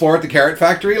off the floor at the carrot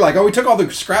factory. We took all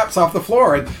the scraps off the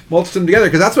floor and mulched them together,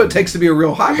 because that's what it takes to be a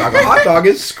real hot dog. A hot dog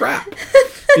is scrap.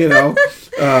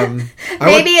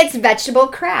 Maybe it's vegetable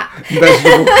crap.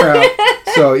 Vegetable crap.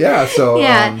 So yeah.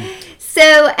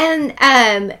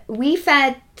 So we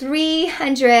fed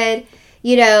 300,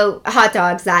 hot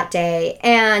dogs that day,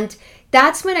 and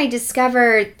that's when I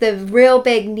discovered the real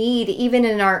big need, even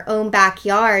in our own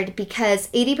backyard, because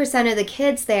 80% of the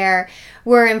kids there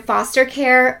were in foster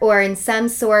care or in some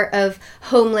sort of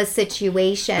homeless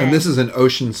situation. And this is in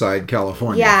Oceanside,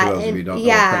 California, for those of you who don't know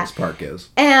what Prince Park is.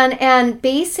 And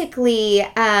basically,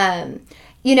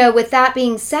 with that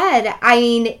being said, I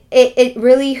mean, it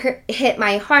really hit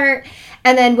my heart.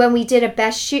 And then when we did a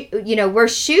best shoe,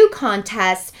 worst shoe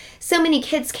contest, so many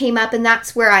kids came up, and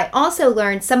that's where I also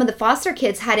learned some of the foster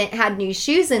kids hadn't had new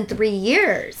shoes in 3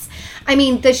 years. I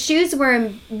mean, the shoes were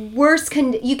in worse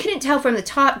you couldn't tell from the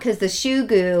top because the shoe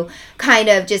goo kind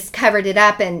of just covered it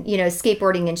up, and,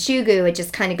 skateboarding and shoe goo, it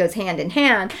just kind of goes hand in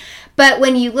hand. But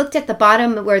when you looked at the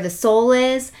bottom where the sole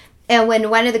is, and when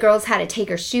one of the girls had to take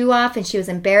her shoe off and she was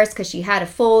embarrassed because she had to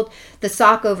fold the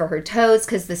sock over her toes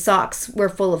because the socks were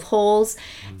full of holes.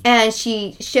 And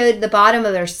she showed the bottom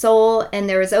of her sole and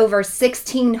there was over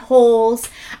 16 holes.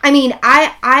 I mean,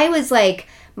 I was like,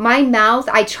 my mouth,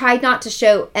 I tried not to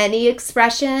show any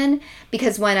expression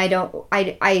because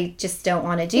I just don't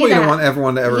want to do that. Well, you don't want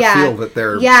everyone to ever feel that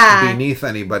they're beneath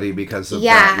anybody because of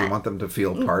that. You want them to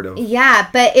feel part of. Yeah,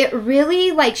 but it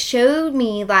really showed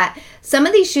me that some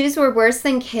of these shoes were worse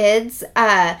than kids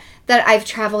that I've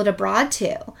traveled abroad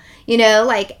to.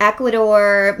 Like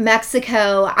Ecuador,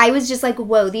 Mexico. I was just like,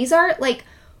 whoa, these are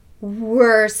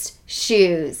worse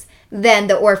shoes than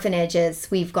the orphanages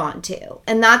we've gone to.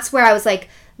 And that's where I was like,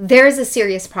 there's a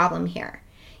serious problem here,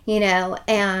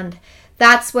 and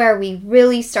that's where we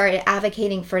really started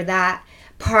advocating for that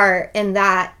part in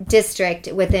that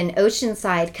district within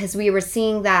Oceanside, because we were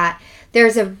seeing that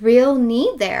there's a real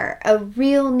need there, a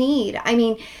real need. I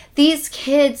mean, these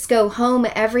kids go home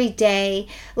every day,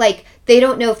 they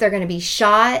don't know if they're going to be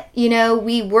shot.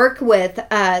 We work with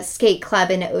a skate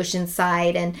club in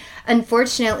Oceanside, and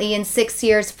unfortunately in 6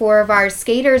 years, 4 of our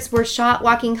skaters were shot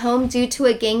walking home due to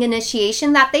a gang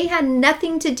initiation that they had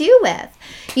nothing to do with,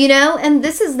 and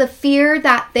this is the fear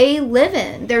that they live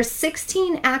in. There's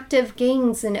 16 active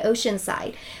gangs in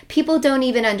Oceanside. People don't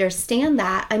even understand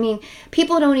that. I mean,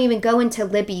 people don't even go into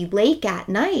Libby Lake at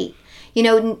night,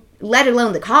 let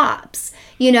alone the cops,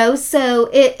 so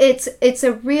it's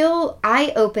a real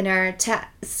eye-opener to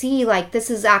see this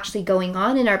is actually going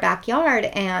on in our backyard,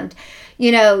 and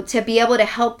to be able to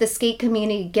help the skate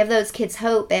community, give those kids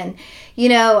hope. And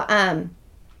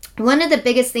one of the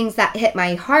biggest things that hit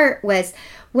my heart was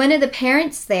one of the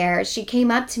parents there. She came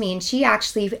up to me, and she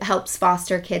actually helps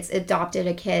foster kids, adopted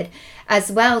a kid as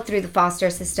well through the foster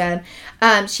system.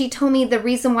 She told me the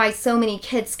reason why so many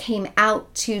kids came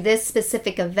out to this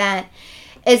specific event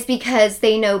is because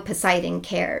they know Poseiden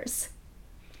cares.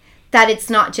 That it's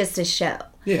not just a show.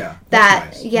 Yeah. That,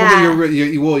 nice. yeah.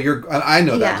 I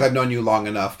know that because I've known you long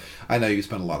enough. I know you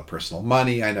spend a lot of personal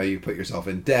money. I know you put yourself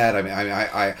in debt. I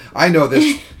mean, I know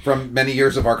this from many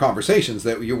years of our conversations,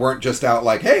 that you weren't just out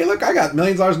like, hey, look, I got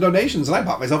millions of dollars in donations and I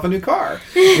bought myself a new car.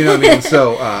 You know what I mean?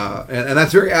 So, and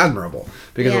that's very admirable,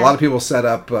 because a lot of people set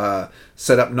up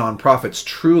nonprofits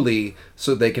truly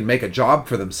so they can make a job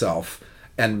for themselves,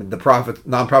 and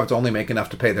nonprofits only make enough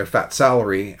to pay their fat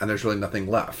salary, and there's really nothing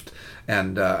left.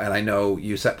 And I know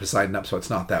you set Poseiden up so it's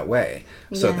not that way,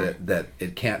 so that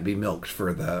it can't be milked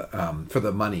for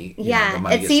the money. Yeah, the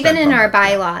money it's even in our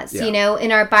bylaws. Yeah.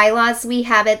 In our bylaws we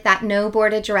have it that no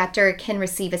board of director can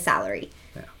receive a salary.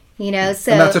 Yeah.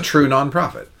 So and that's a true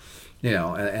nonprofit.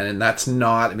 And that's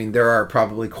not, I mean, there are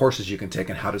probably courses you can take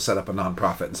on how to set up a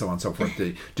nonprofit and so on and so forth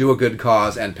to do a good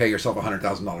cause and pay yourself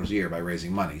 $100,000 a year by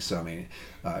raising money. So, I mean,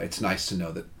 it's nice to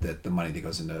know that the money that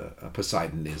goes into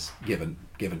Poseiden is given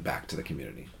back to the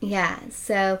community. Yeah.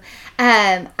 So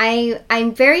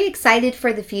I'm very excited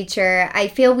for the future. I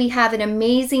feel we have an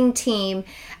amazing team,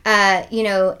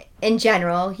 in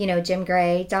general, Jim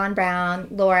Gray, Don Brown,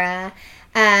 Laura.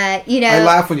 I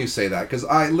laugh when you say that, because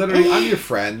I'm your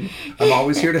friend. I'm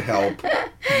always here to help.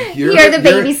 You're the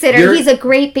babysitter. He's a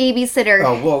great babysitter.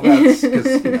 Oh, well, that's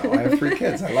because I have 3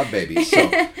 kids. I love babies. So,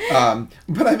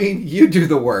 but I mean, you do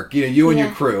the work. You and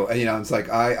your crew. And it's like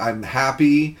I'm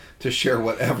happy to share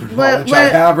whatever knowledge I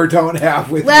have or don't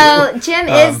have with you. Well, Jim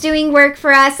is doing work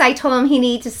for us. I told him he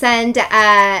needs to send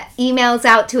emails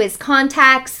out to his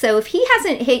contacts. So if he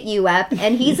hasn't hit you up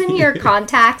and he's in your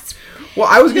contacts. Well,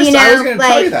 I was going to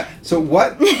tell you that. So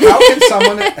how can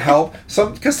someone help?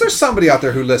 Because there's somebody out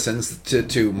there who listens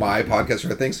to my podcast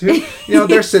or things who,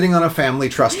 they're sitting on a family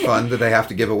trust fund that they have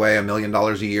to give away $1 million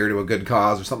a year to a good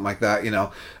cause or something like that.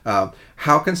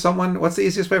 How can someone, what's the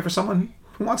easiest way for someone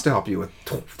who wants to help you with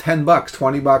 $10,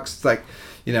 $20? It's like,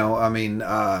 you know, I mean,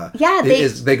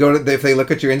 if they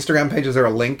look at your Instagram page, is there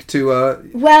a link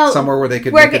to somewhere where they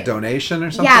could make a donation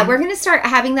or something? Yeah, we're going to start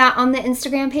having that on the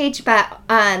Instagram page, but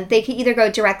they could either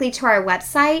go directly to our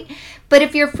website. But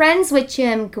if you're friends with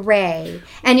Jim Gray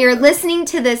and you're listening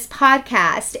to this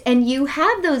podcast and you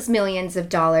have those millions of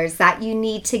dollars that you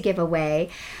need to give away,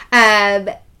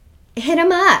 hit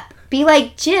him up. Be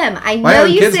like, Jim, I know my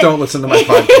own kids don't listen to my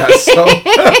podcast, so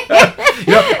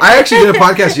you know, I actually did a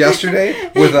podcast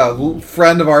yesterday with a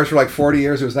friend of ours for like 40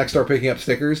 years who was next door picking up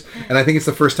stickers, and I think it's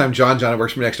the first time John, who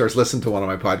works for me next door, has listened to one of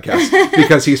my podcasts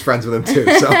because he's friends with him too.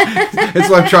 So it's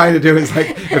what I'm trying to do. Is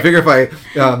like, I figure if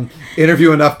I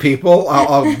interview enough people,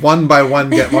 I'll one by one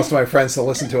get most of my friends to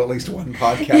listen to at least one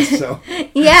podcast. So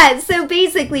yeah, so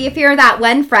basically, if you're that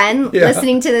one friend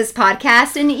listening to this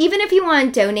podcast, and even if you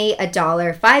want to donate $1,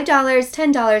 $5,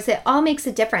 $10, it all makes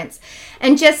a difference.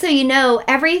 And just so you know,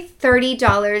 every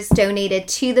 $30 donated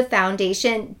to the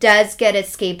foundation does get a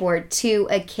skateboard to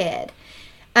a kid.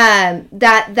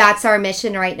 That's our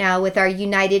mission right now with our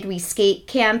United We Skate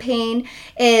campaign.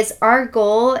 Is our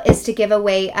goal is to give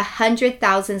away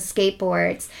 100,000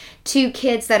 skateboards to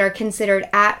kids that are considered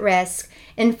at risk,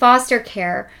 in foster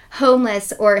care,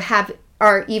 homeless, or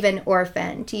are even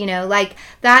orphaned. You know, like,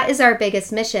 that is our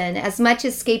biggest mission. As much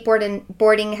as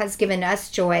skateboarding has given us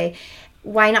joy,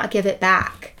 why not give it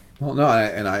back? Well, no,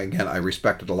 I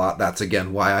respect it a lot. That's,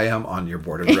 again, why I am on your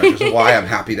board of directors, and why I'm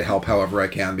happy to help however I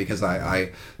can, because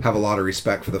I have a lot of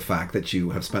respect for the fact that you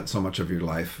have spent so much of your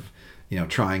life, you know,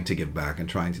 trying to give back and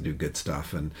trying to do good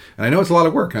stuff. And I know it's a lot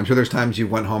of work. I'm sure there's times you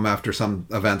went home after some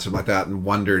events or like that and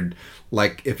wondered,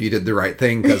 like, if you did the right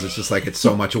thing, because it's just like, it's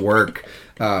so much work.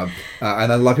 And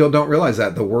a lot of people don't realize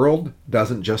that the world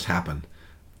doesn't just happen.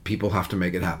 People have to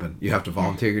make it happen. You have to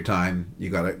volunteer your time.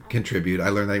 You got to contribute. I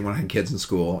learned that when I had kids in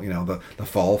school. You know, the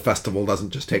fall festival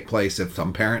doesn't just take place if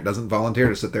some parent doesn't volunteer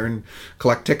to sit there and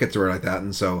collect tickets or like that.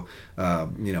 And so,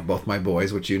 you know, both my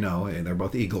boys, which you know, they're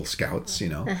both Eagle Scouts. You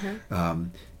know,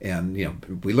 and you know,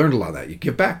 we learned a lot of that. You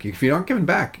give back. If you aren't giving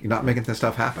back, you're not making this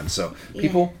stuff happen. So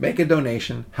people, make a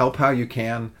donation. Help how you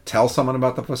can. Tell someone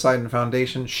about the Poseiden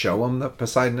Foundation. Show them the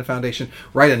Poseiden Foundation.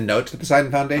 Write a note to the Poseidon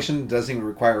Foundation. It doesn't even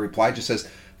require a reply. It just says,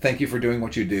 thank you for doing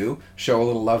what you do. Show a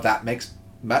little love. That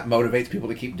motivates people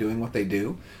to keep doing what they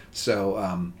do.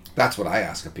 So that's what I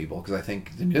ask of people, because I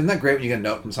think, isn't that great when you get a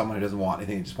note from someone who doesn't want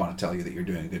anything, they just want to tell you that you're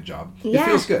doing a good job? Yeah. It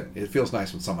feels good. It feels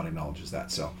nice when someone acknowledges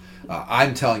that. So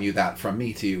I'm telling you that from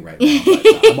me to you right now.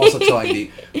 But I'm also telling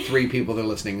the 3 people that are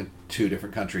listening in 2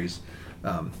 different countries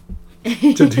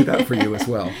to do that for you as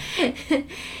well.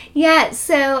 Yeah.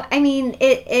 So I mean,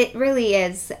 it really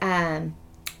is.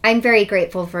 I'm very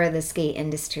grateful for the skate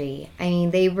industry. I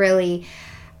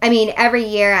mean, every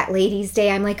year at Ladies' Day,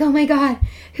 I'm like, oh my God,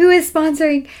 who is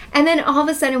sponsoring? And then all of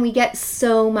a sudden we get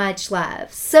so much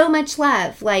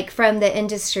love, like, from the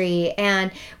industry.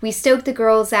 And we stoke the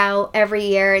girls out every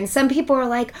year. And some people are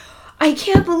like, I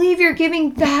can't believe you're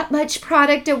giving that much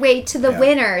product away to the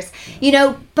winners, you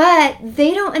know, but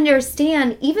they don't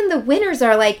understand. Even the winners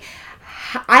are like,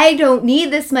 I don't need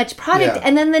this much product.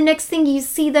 And then the next thing you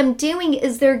see them doing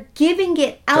is they're giving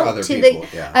it out to the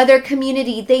other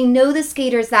community. They know the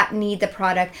skaters that need the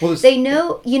product. Well, they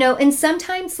know, you know, and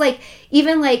sometimes, like,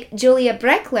 even like Julia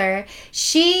Breckler,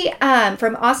 she,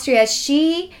 from Austria,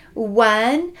 she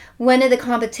won one of the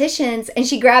competitions and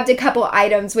she grabbed a couple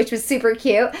items, which was super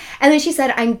cute. And then she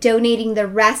said, I'm donating the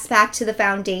rest back to the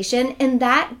foundation. And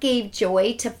that gave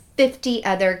joy to 50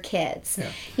 other kids,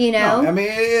 you know? No, I mean,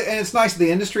 and it's nice.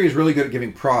 The industry is really good at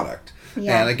giving product.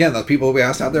 And again, the people we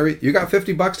asked out there, you got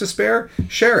 $50 to spare?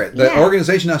 Share it. The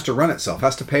organization has to run itself,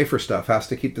 has to pay for stuff, has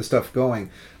to keep the stuff going.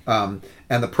 And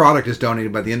the product is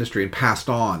donated by the industry and passed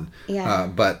on.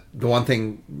 But the one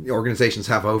thing, organizations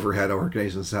have overhead,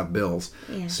 organizations have bills.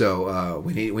 So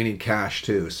we need cash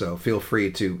too. So feel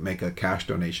free to make a cash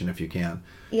donation if you can.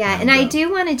 And I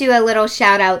do want to do a little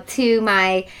shout out to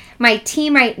my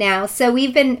team right now. So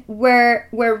we're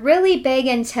really big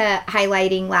into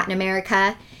highlighting Latin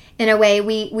America. In a way,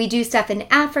 we do stuff in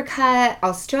Africa,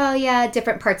 Australia,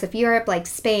 different parts of Europe like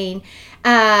Spain,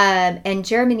 and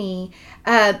Germany.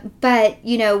 But,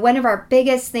 you know, one of our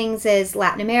biggest things is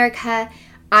Latin America.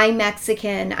 I'm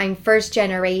Mexican. I'm first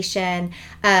generation.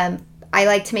 I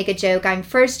like to make a joke. I'm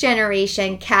first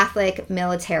generation Catholic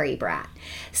military brat.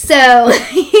 So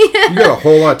you got a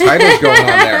whole lot of titles going on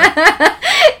there.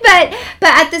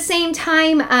 But at the same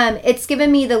time, it's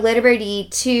given me the liberty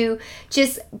to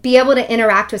just be able to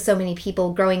interact with so many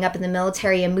people growing up in the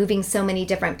military and moving so many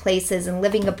different places and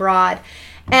living abroad.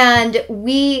 And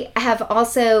we have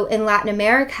also in Latin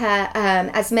America,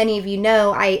 as many of you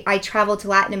know, I travel to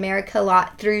Latin America a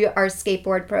lot through our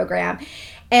skateboard program.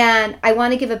 And I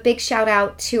want to give a big shout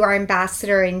out to our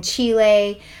ambassador in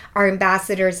Chile, our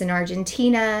ambassadors in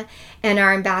Argentina, and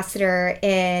our ambassador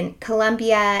in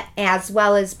Colombia, as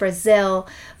well as Brazil,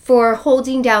 for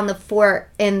holding down the fort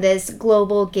in this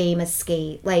global game of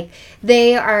skate. Like,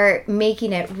 they are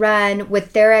making it run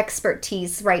with their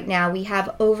expertise right now. We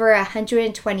have over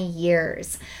 120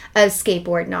 years of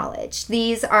skateboard knowledge.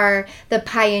 These are the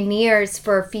pioneers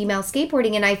for female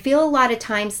skateboarding. And I feel a lot of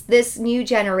times this new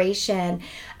generation,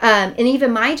 and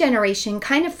even my generation,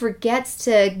 kind of forgets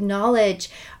to acknowledge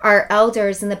our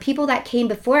elders and the people that came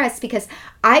before us, because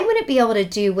I wouldn't be able to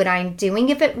do what I'm doing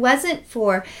if it wasn't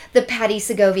for the Patty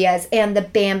Segovias and the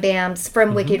Bam Bams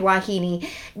from Wicked Wahine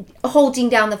holding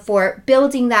down the fort,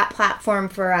 building that platform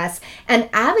for us, and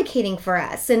advocating for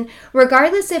us. And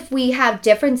regardless if we have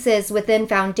differences within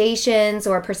foundations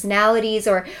or personalities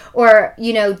or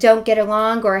don't get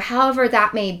along or however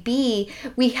that may be,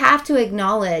 we have to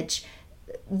acknowledge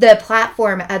the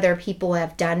platform other people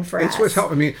have done for us. It's what's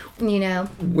helped. I mean,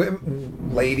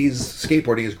 ladies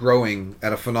skateboarding is growing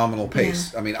at a phenomenal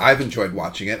pace. Yeah. I mean, I've enjoyed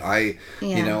watching it. I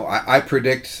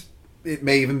predict it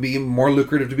may even be more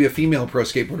lucrative to be a female pro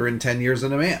skateboarder in 10 years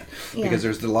than a man, because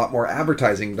there's a lot more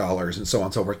advertising dollars and so on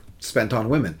and so forth spent on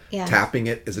women. Tapping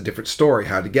it is a different story,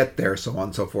 how to get there, so on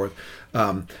and so forth.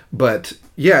 But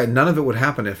yeah, none of it would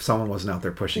happen if someone wasn't out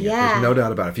there pushing it. There's no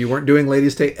doubt about it. If you weren't doing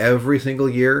Ladies' Day every single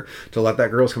year to let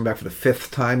that girls come back for the 5th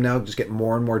time now, just get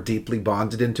more and more deeply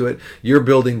bonded into it, you're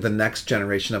building the next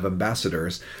generation of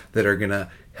ambassadors that are going to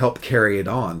help carry it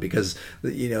on, because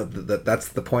that's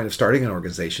the point of starting an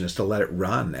organization, is to let it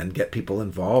run and get people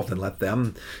involved and let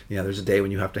them, there's a day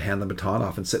when you have to hand the baton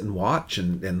off and sit and watch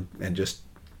and just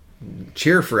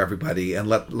cheer for everybody and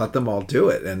let them all do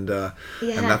it, and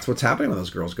that's what's happening when those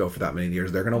girls go for that many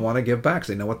years. They're going to want to give back because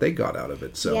they know what they got out of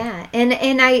it. So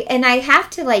and I have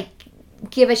to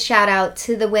give a shout out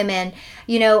to the women.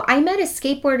 I met a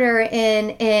skateboarder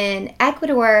in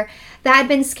Ecuador that had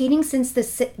been skating since the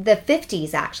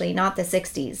 50s, actually, not the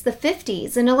 60s, the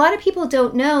 50s. And a lot of people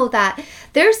don't know that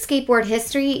their skateboard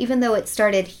history, even though it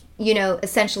started,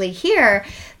 essentially here,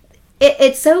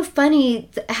 it's so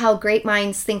funny how great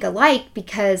minds think alike,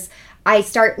 because I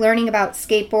start learning about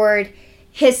skateboard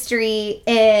history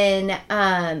in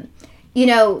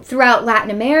throughout Latin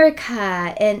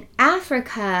America and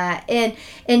Africa and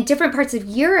in different parts of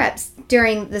Europe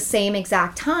during the same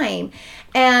exact time.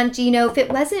 And, if it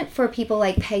wasn't for people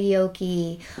like Peggy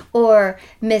Oki or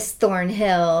Miss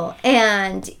Thornhill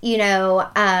and,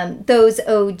 those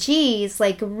OGs,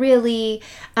 really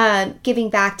giving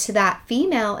back to that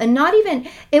female, and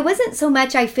it wasn't so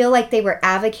much, I feel like they were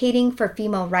advocating for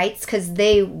female rights because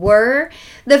they were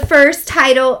the first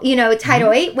Title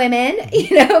 8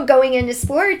 women, going into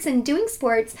sports and doing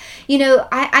sports.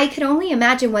 I could only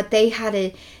imagine what they had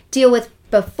to deal with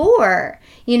before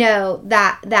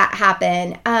that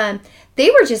happened. They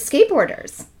were just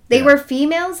skateboarders. They were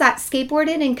females that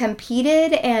skateboarded and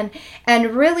competed and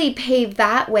really paved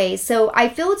that way. So I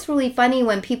feel it's really funny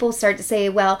when people start to say,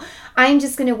 well, I'm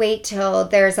just going to wait till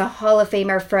there's a Hall of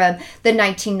Famer from the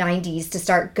 1990s to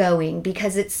start going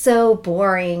because it's so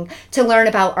boring to learn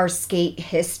about our skate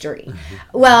history.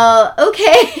 Mm-hmm. Well,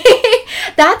 okay.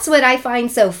 That's what I find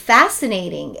so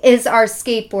fascinating is our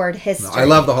skateboard history. No, I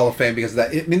love the Hall of Fame because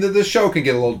the show can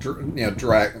get a little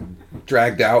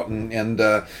dragged out and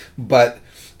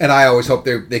I always hope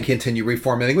they continue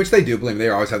reformatting, which they do. Believe me, they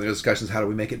always have their discussions. How do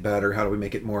we make it better? How do we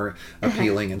make it more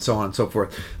appealing, and so on and so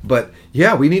forth. But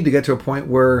yeah, we need to get to a point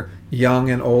where young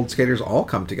and old skaters all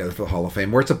come together for the Hall of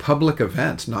Fame, where it's a public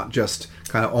event, not just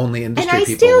kind of only industry people.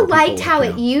 And I still liked how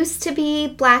it used to be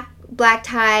black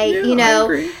tie, I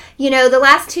agree. The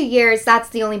last 2 years, that's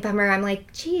the only bummer. I'm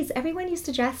like, geez, everyone used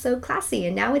to dress so classy,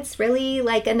 and now it's really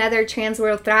like another Trans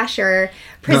World Thrasher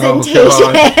presentation. Nothing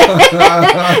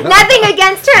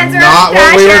against Trans World Not Thrasher.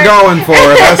 What we were going for,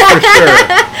 that's for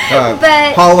sure.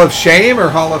 But Hall of Shame or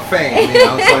Hall of Fame?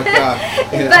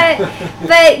 But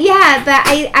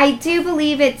I do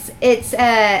believe it's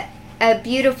a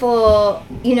beautiful,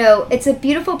 it's a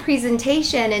beautiful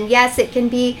presentation, and yes, it can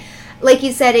be. Like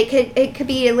you said, it could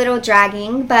be a little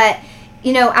dragging, but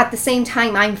at the same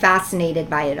time, I'm fascinated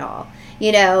by it all.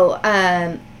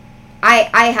 I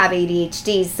have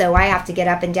ADHD, so I have to get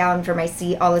up and down from my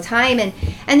seat all the time, and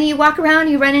then you walk around,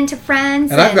 you run into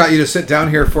friends. And I've got you to sit down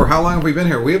here for how long have we been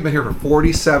here? We have been here for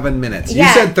 47 minutes. Yeah.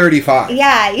 You said 35.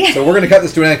 Yeah. So we're going to cut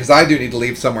this to an end because I do need to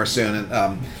leave somewhere soon,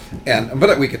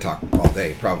 but we could talk all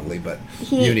day probably. But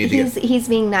you need to he's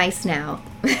being nice now.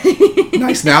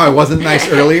 Nice now? I wasn't nice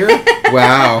earlier?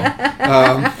 Wow.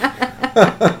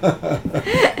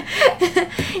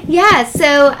 Yeah,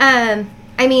 so,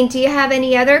 I mean, do you have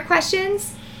any other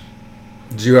questions?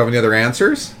 Do you have any other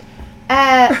answers?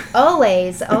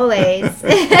 Always.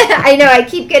 I know, I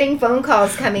keep getting phone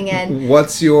calls coming in.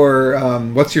 What's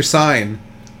your sign?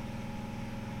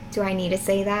 Do I need to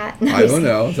say that? I don't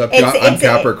know. I'm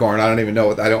Capricorn. I don't even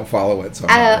know. I don't follow it. So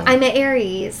I'm an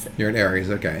Aries. You're an Aries,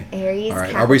 okay. Aries, all right.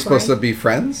 Capricorn. Are we supposed to be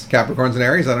friends? Capricorns and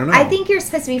Aries? I don't know. I think you're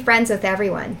supposed to be friends with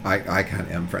everyone. I kind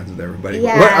of am friends with everybody.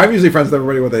 Yeah. I'm usually friends with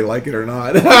everybody whether they like it or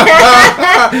not.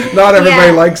 Not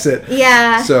everybody likes it.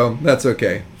 Yeah. So that's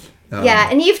okay. Yeah,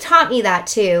 and you've taught me that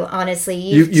too, honestly.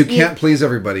 You can't please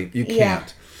everybody. You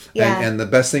can't. Yeah. And the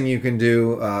best thing you can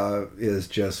do is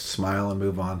just smile and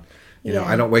move on. You know,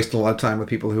 I don't waste a lot of time with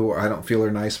people who I don't feel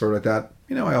are nice or like that.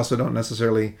 You know, I also don't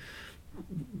necessarily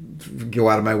go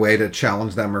out of my way to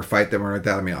challenge them or fight them or like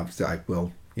that. I mean, obviously I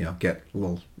will, get a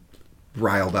little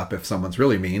riled up if someone's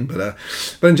really mean. But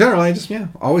in general, I just,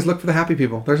 always look for the happy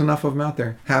people. There's enough of them out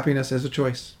there. Happiness is a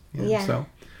choice. So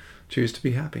choose to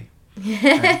be happy.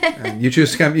 and you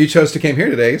chose to come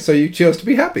here today, so you chose to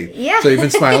be happy. Yeah. So you've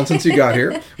been smiling since you got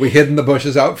here. We hid in the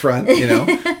bushes out front,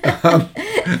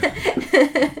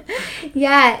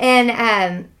 Yeah, and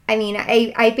I mean,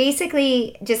 I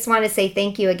basically just want to say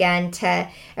thank you again to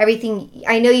everything.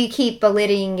 I know you keep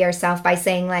belittling yourself by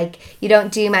saying, like, you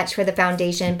don't do much for the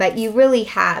foundation, but you really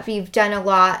have. You've done a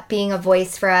lot being a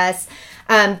voice for us,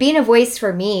 being a voice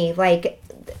for me. Like,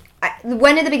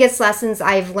 one of the biggest lessons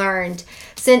I've learned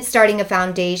since starting a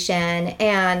foundation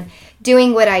and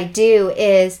doing what I do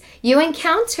is you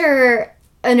encounter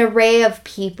an array of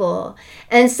people,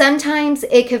 and sometimes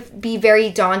it could be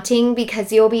very daunting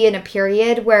because you'll be in a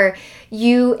period where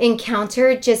you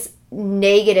encounter just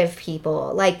negative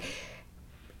people, like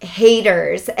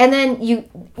haters, and then you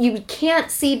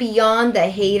can't see beyond the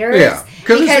haters. Yeah,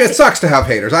 because it sucks to have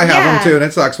haters. I have them too, and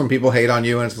it sucks when people hate on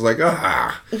you, and it's like,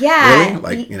 really?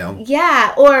 Like,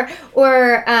 Yeah, or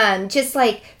just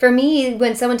like for me,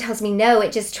 when someone tells me no,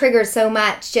 it just triggers so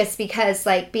much, just because,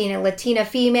 like, being a Latina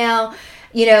female,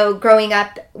 growing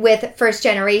up with first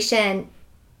generation,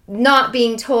 not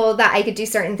being told that I could do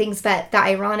certain things. But the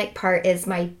ironic part is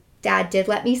my dad did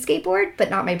let me skateboard, but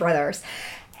not my brothers.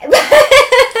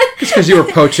 Just because you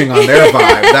were poaching on their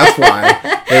vibe. That's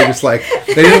why. They were just like,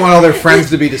 they didn't want all their friends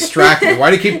to be distracted. Why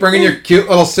do you keep bringing your cute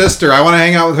little sister? I want to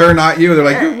hang out with her, not you. They're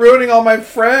like, you're ruining all my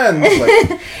friends.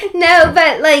 Like, no,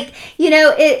 but like,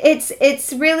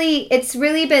 it's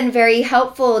really been very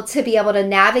helpful to be able to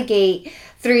navigate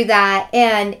through that.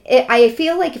 And I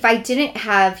feel like if I didn't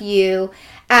have you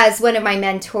as one of my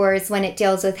mentors when it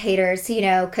deals with haters,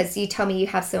 because you tell me you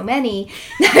have so many.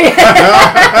 you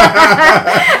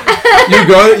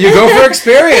go for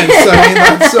experience. I mean,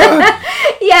 that's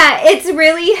yeah, it's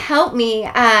really helped me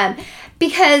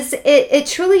because it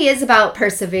truly is about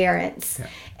perseverance.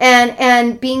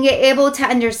 And being able to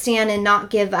understand and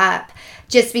not give up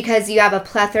just because you have a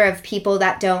plethora of people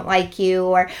that don't like you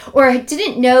or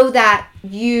didn't know that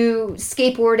you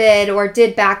skateboarded or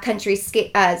did backcountry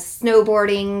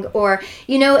snowboarding, or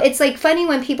it's like funny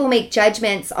when people make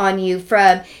judgments on you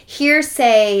from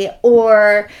hearsay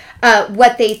or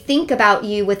what they think about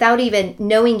you without even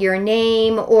knowing your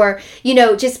name, or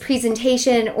just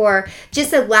presentation, or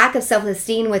just a lack of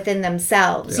self-esteem within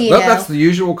themselves. That's the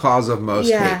usual cause of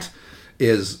most hate,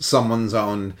 is someone's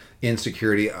own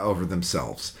insecurity over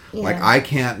themselves. Like, I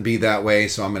can't be that way,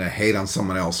 so I'm going to hate on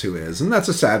someone else who is. And that's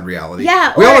a sad reality.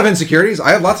 Yeah, we all have insecurities.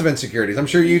 I have lots of insecurities. I'm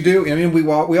sure you do. I mean, we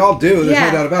all do. There's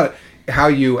no doubt about it. How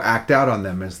you act out on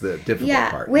them is the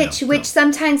difficult part. Which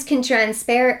sometimes can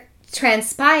transpire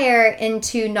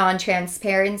into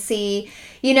non-transparency,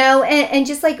 and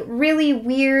just like really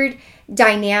weird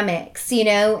dynamics,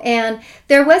 and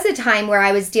there was a time where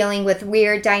I was dealing with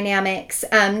weird dynamics,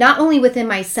 not only within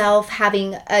myself,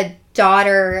 having a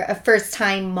daughter, a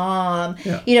first-time mom,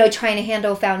 trying to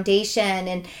handle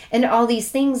foundation and all these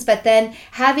things, but then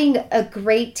having a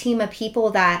great team of people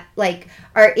that like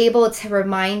are able to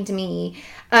remind me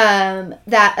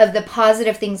that of the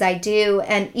positive things I do.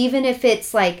 And even if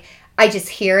it's like I just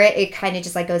hear it kind of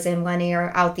just like goes in one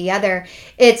ear out the other,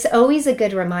 it's always a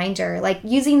good reminder, like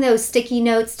using those sticky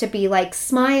notes to be like,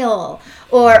 smile,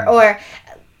 or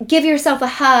give yourself a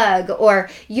hug, or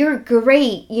you're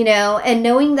great, and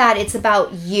knowing that it's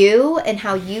about you and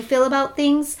how you feel about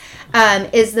things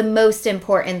is the most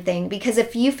important thing. Because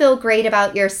if you feel great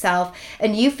about yourself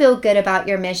and you feel good about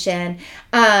your mission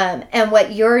and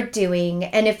what you're doing,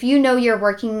 and if you're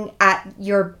working at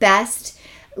your best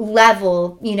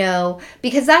level,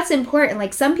 because that's important.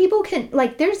 Like some people can,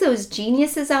 like there's those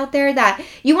geniuses out there that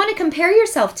you want to compare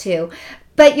yourself to,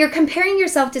 but you're comparing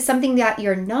yourself to something that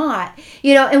you're not,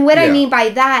 and what I mean by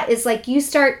that is like you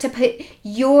start to put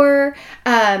your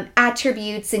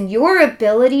attributes and your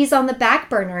abilities on the back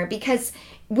burner, because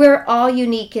we're all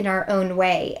unique in our own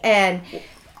way. And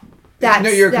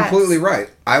you're completely right.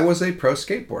 I was a pro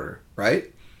skateboarder,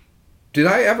 right? Did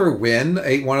I ever win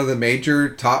one of the major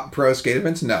top pro skate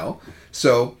events? No.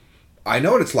 So I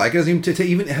know what it's like. To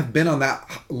even have been on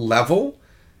that level,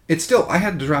 it's still, I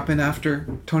had to drop in after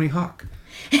Tony Hawk.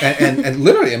 And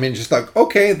literally, I mean, just like,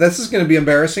 okay, this is going to be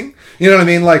embarrassing. You know what I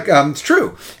mean? Like, it's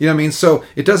true. You know what I mean? So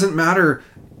it doesn't matter.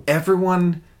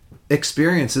 Everyone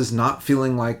experiences not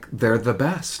feeling like they're the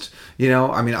best.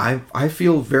 I mean, I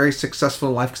feel very successful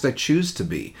in life because I choose to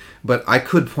be. But I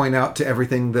could point out to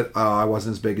everything that I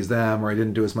wasn't as big as them, or I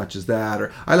didn't do as much as that.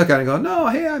 Or I look at it and go, no,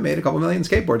 hey, I made a couple million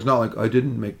skateboards. Not like I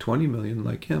didn't make 20 million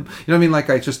like him. You know what I mean? Like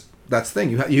that's the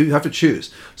thing. You have to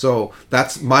choose. So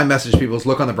that's my message to people is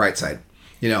look on the bright side.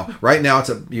 Right now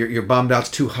you're bummed out.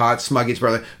 It's too hot, smuggy. It's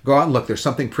brother. Go out and look. There's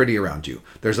something pretty around you.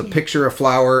 There's a picture, a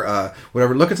flower,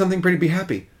 whatever. Look at something pretty. Be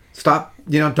happy. Stop.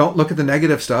 Don't look at the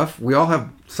negative stuff. We all have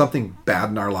something bad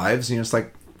in our lives. It's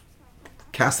like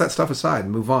cast that stuff aside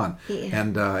and move on. Yeah.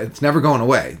 And it's never going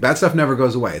away. Bad stuff never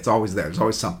goes away. It's always there. There's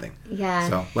always something. Yeah.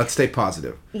 So let's stay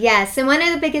positive. Yes. And one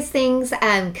of the biggest things,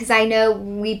 because I know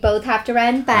we both have to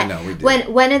run, but I know we do.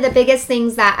 One of the biggest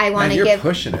things that I want to give. You're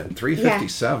pushing it.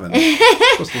 3:57. You're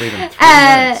supposed to leave in 3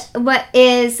 minutes. What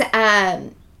is,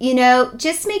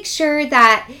 just make sure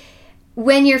that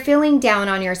when you're feeling down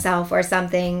on yourself or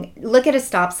something, look at a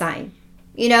stop sign.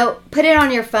 Put it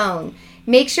on your phone.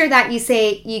 Make sure that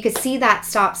you could see that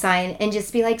stop sign and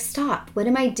just be like, stop. What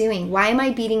am I doing? Why am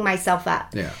I beating myself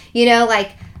up? Yeah.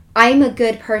 Like, I'm a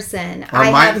good person.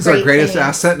 Our mind is our greatest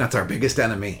asset, and that's our biggest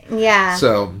enemy. Yeah.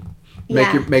 So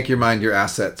make your mind your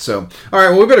asset. So, all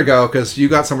right, well, we better go because you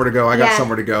got somewhere to go. I got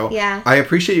somewhere to go. Yeah. I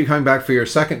appreciate you coming back for your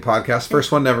second podcast.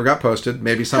 First one never got posted.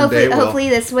 Maybe someday hopefully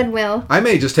this one will. I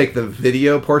may just take the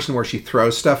video portion where she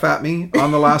throws stuff at me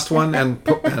on the last one and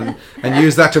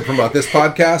use that to promote this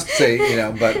podcast.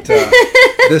 But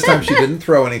this time she didn't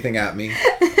throw anything at me.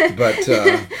 But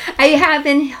I have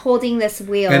been holding this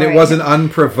wheel. And it wasn't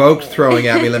unprovoked throwing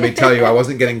at me, let me tell you. I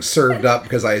wasn't getting served up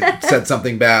because I said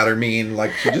something bad or mean.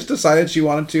 Like, she just decided she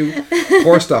wanted to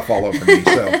pour stuff all over me.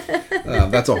 So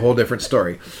that's a whole different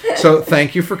story. So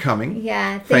thank you for coming.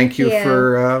 Yeah, thank you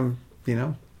for,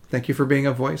 thank you for being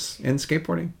a voice in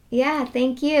skateboarding. Yeah,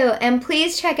 thank you. And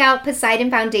please check out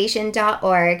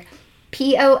PoseidenFoundation.org,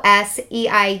 POSEIDEN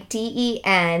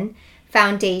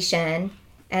Foundation,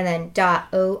 and then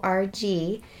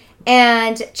 .org.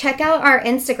 And check out our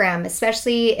Instagram,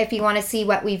 especially if you want to see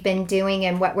what we've been doing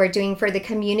and what we're doing for the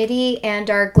community and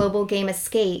our global game of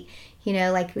skate.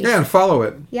 And follow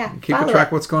it. Yeah, keep a track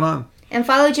of what's going on. And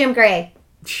follow Jim Gray.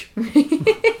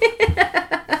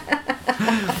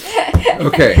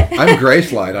 Okay, I'm Gray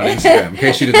Slide on Instagram, in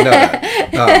case you didn't know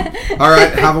that. All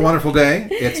right, have a wonderful day.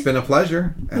 It's been a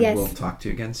pleasure, and we'll talk to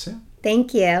you again soon.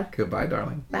 Thank you. Goodbye,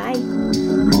 darling. Bye.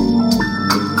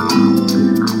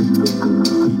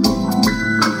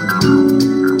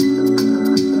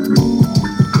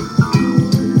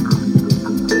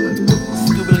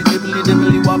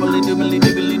 Wobbly dibbly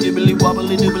dibbly dibbly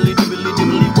wobbly dibbly dibbly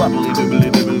dibbly wobbly dibbly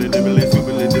dibbly dibbly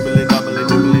dibbly dibbly wobbly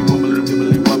dibbly wobbly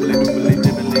dibbly wobbly dibbly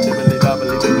dibbly dibbly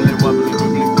wobbly dibbly wobbly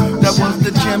dibbly. That was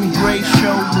the Jim Gray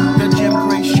Show. The Jim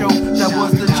Gray Show. That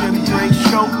was the Jim Gray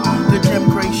Show. The Jim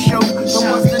Gray Show. That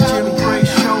was the Jim Gray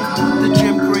Show. The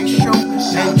Jim Gray Show.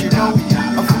 And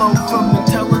a flow from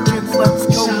intelligence. Let's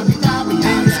go.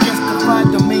 Ends justify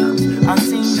the means. I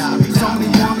seen so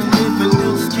many wanna live in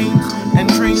ill schemes and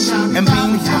dreams and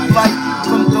beams of light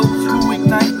from those who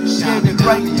ignite, get it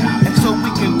right, and so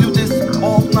we can do this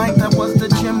all night. That was the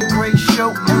Jim Gray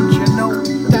Show, and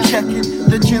check it,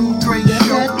 the Jim Gray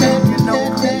Show,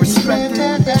 and respect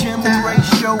it, Jim Gray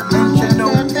Show, and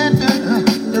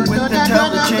with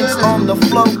intelligence on the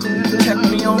flow. Check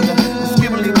me on the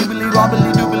skibbly dibbly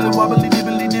wobbly dibbly wobbly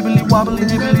dibbly dibbly wobbly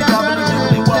dibbly wobbly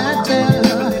dibbly wobbly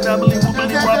dibbly doubly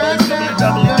wobbly wobbly dibbly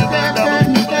doubly dibbly doubly dibbly doubly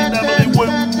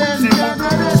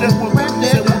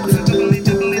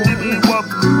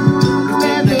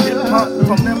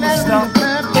from never stop,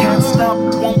 can't stop,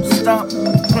 won't stop.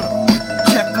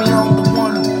 Check me on the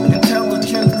one,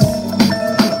 intelligence,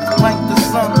 like the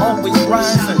sun always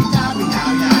rising.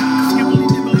 Skibbly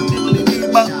dibbly dibbly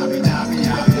doo-bop,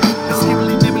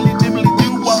 skibbly dibbly dibbly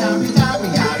doo-wop,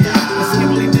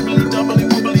 skibbly dibbly doubly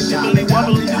wobbly dibbly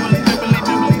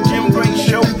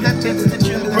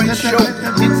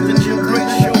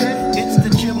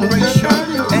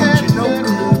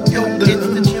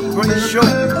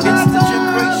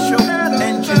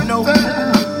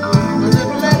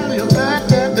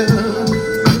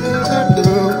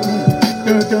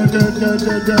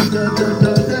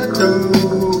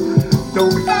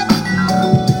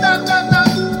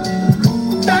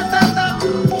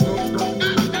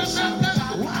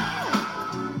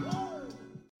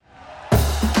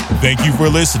Thank you for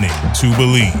listening to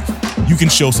Believe. You can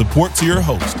show support to your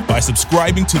host by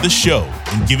subscribing to the show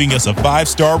and giving us a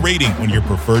 5-star rating on your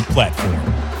preferred platform.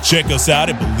 Check us out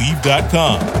at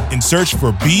Believe.com and search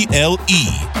for BLEAV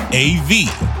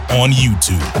on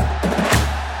YouTube.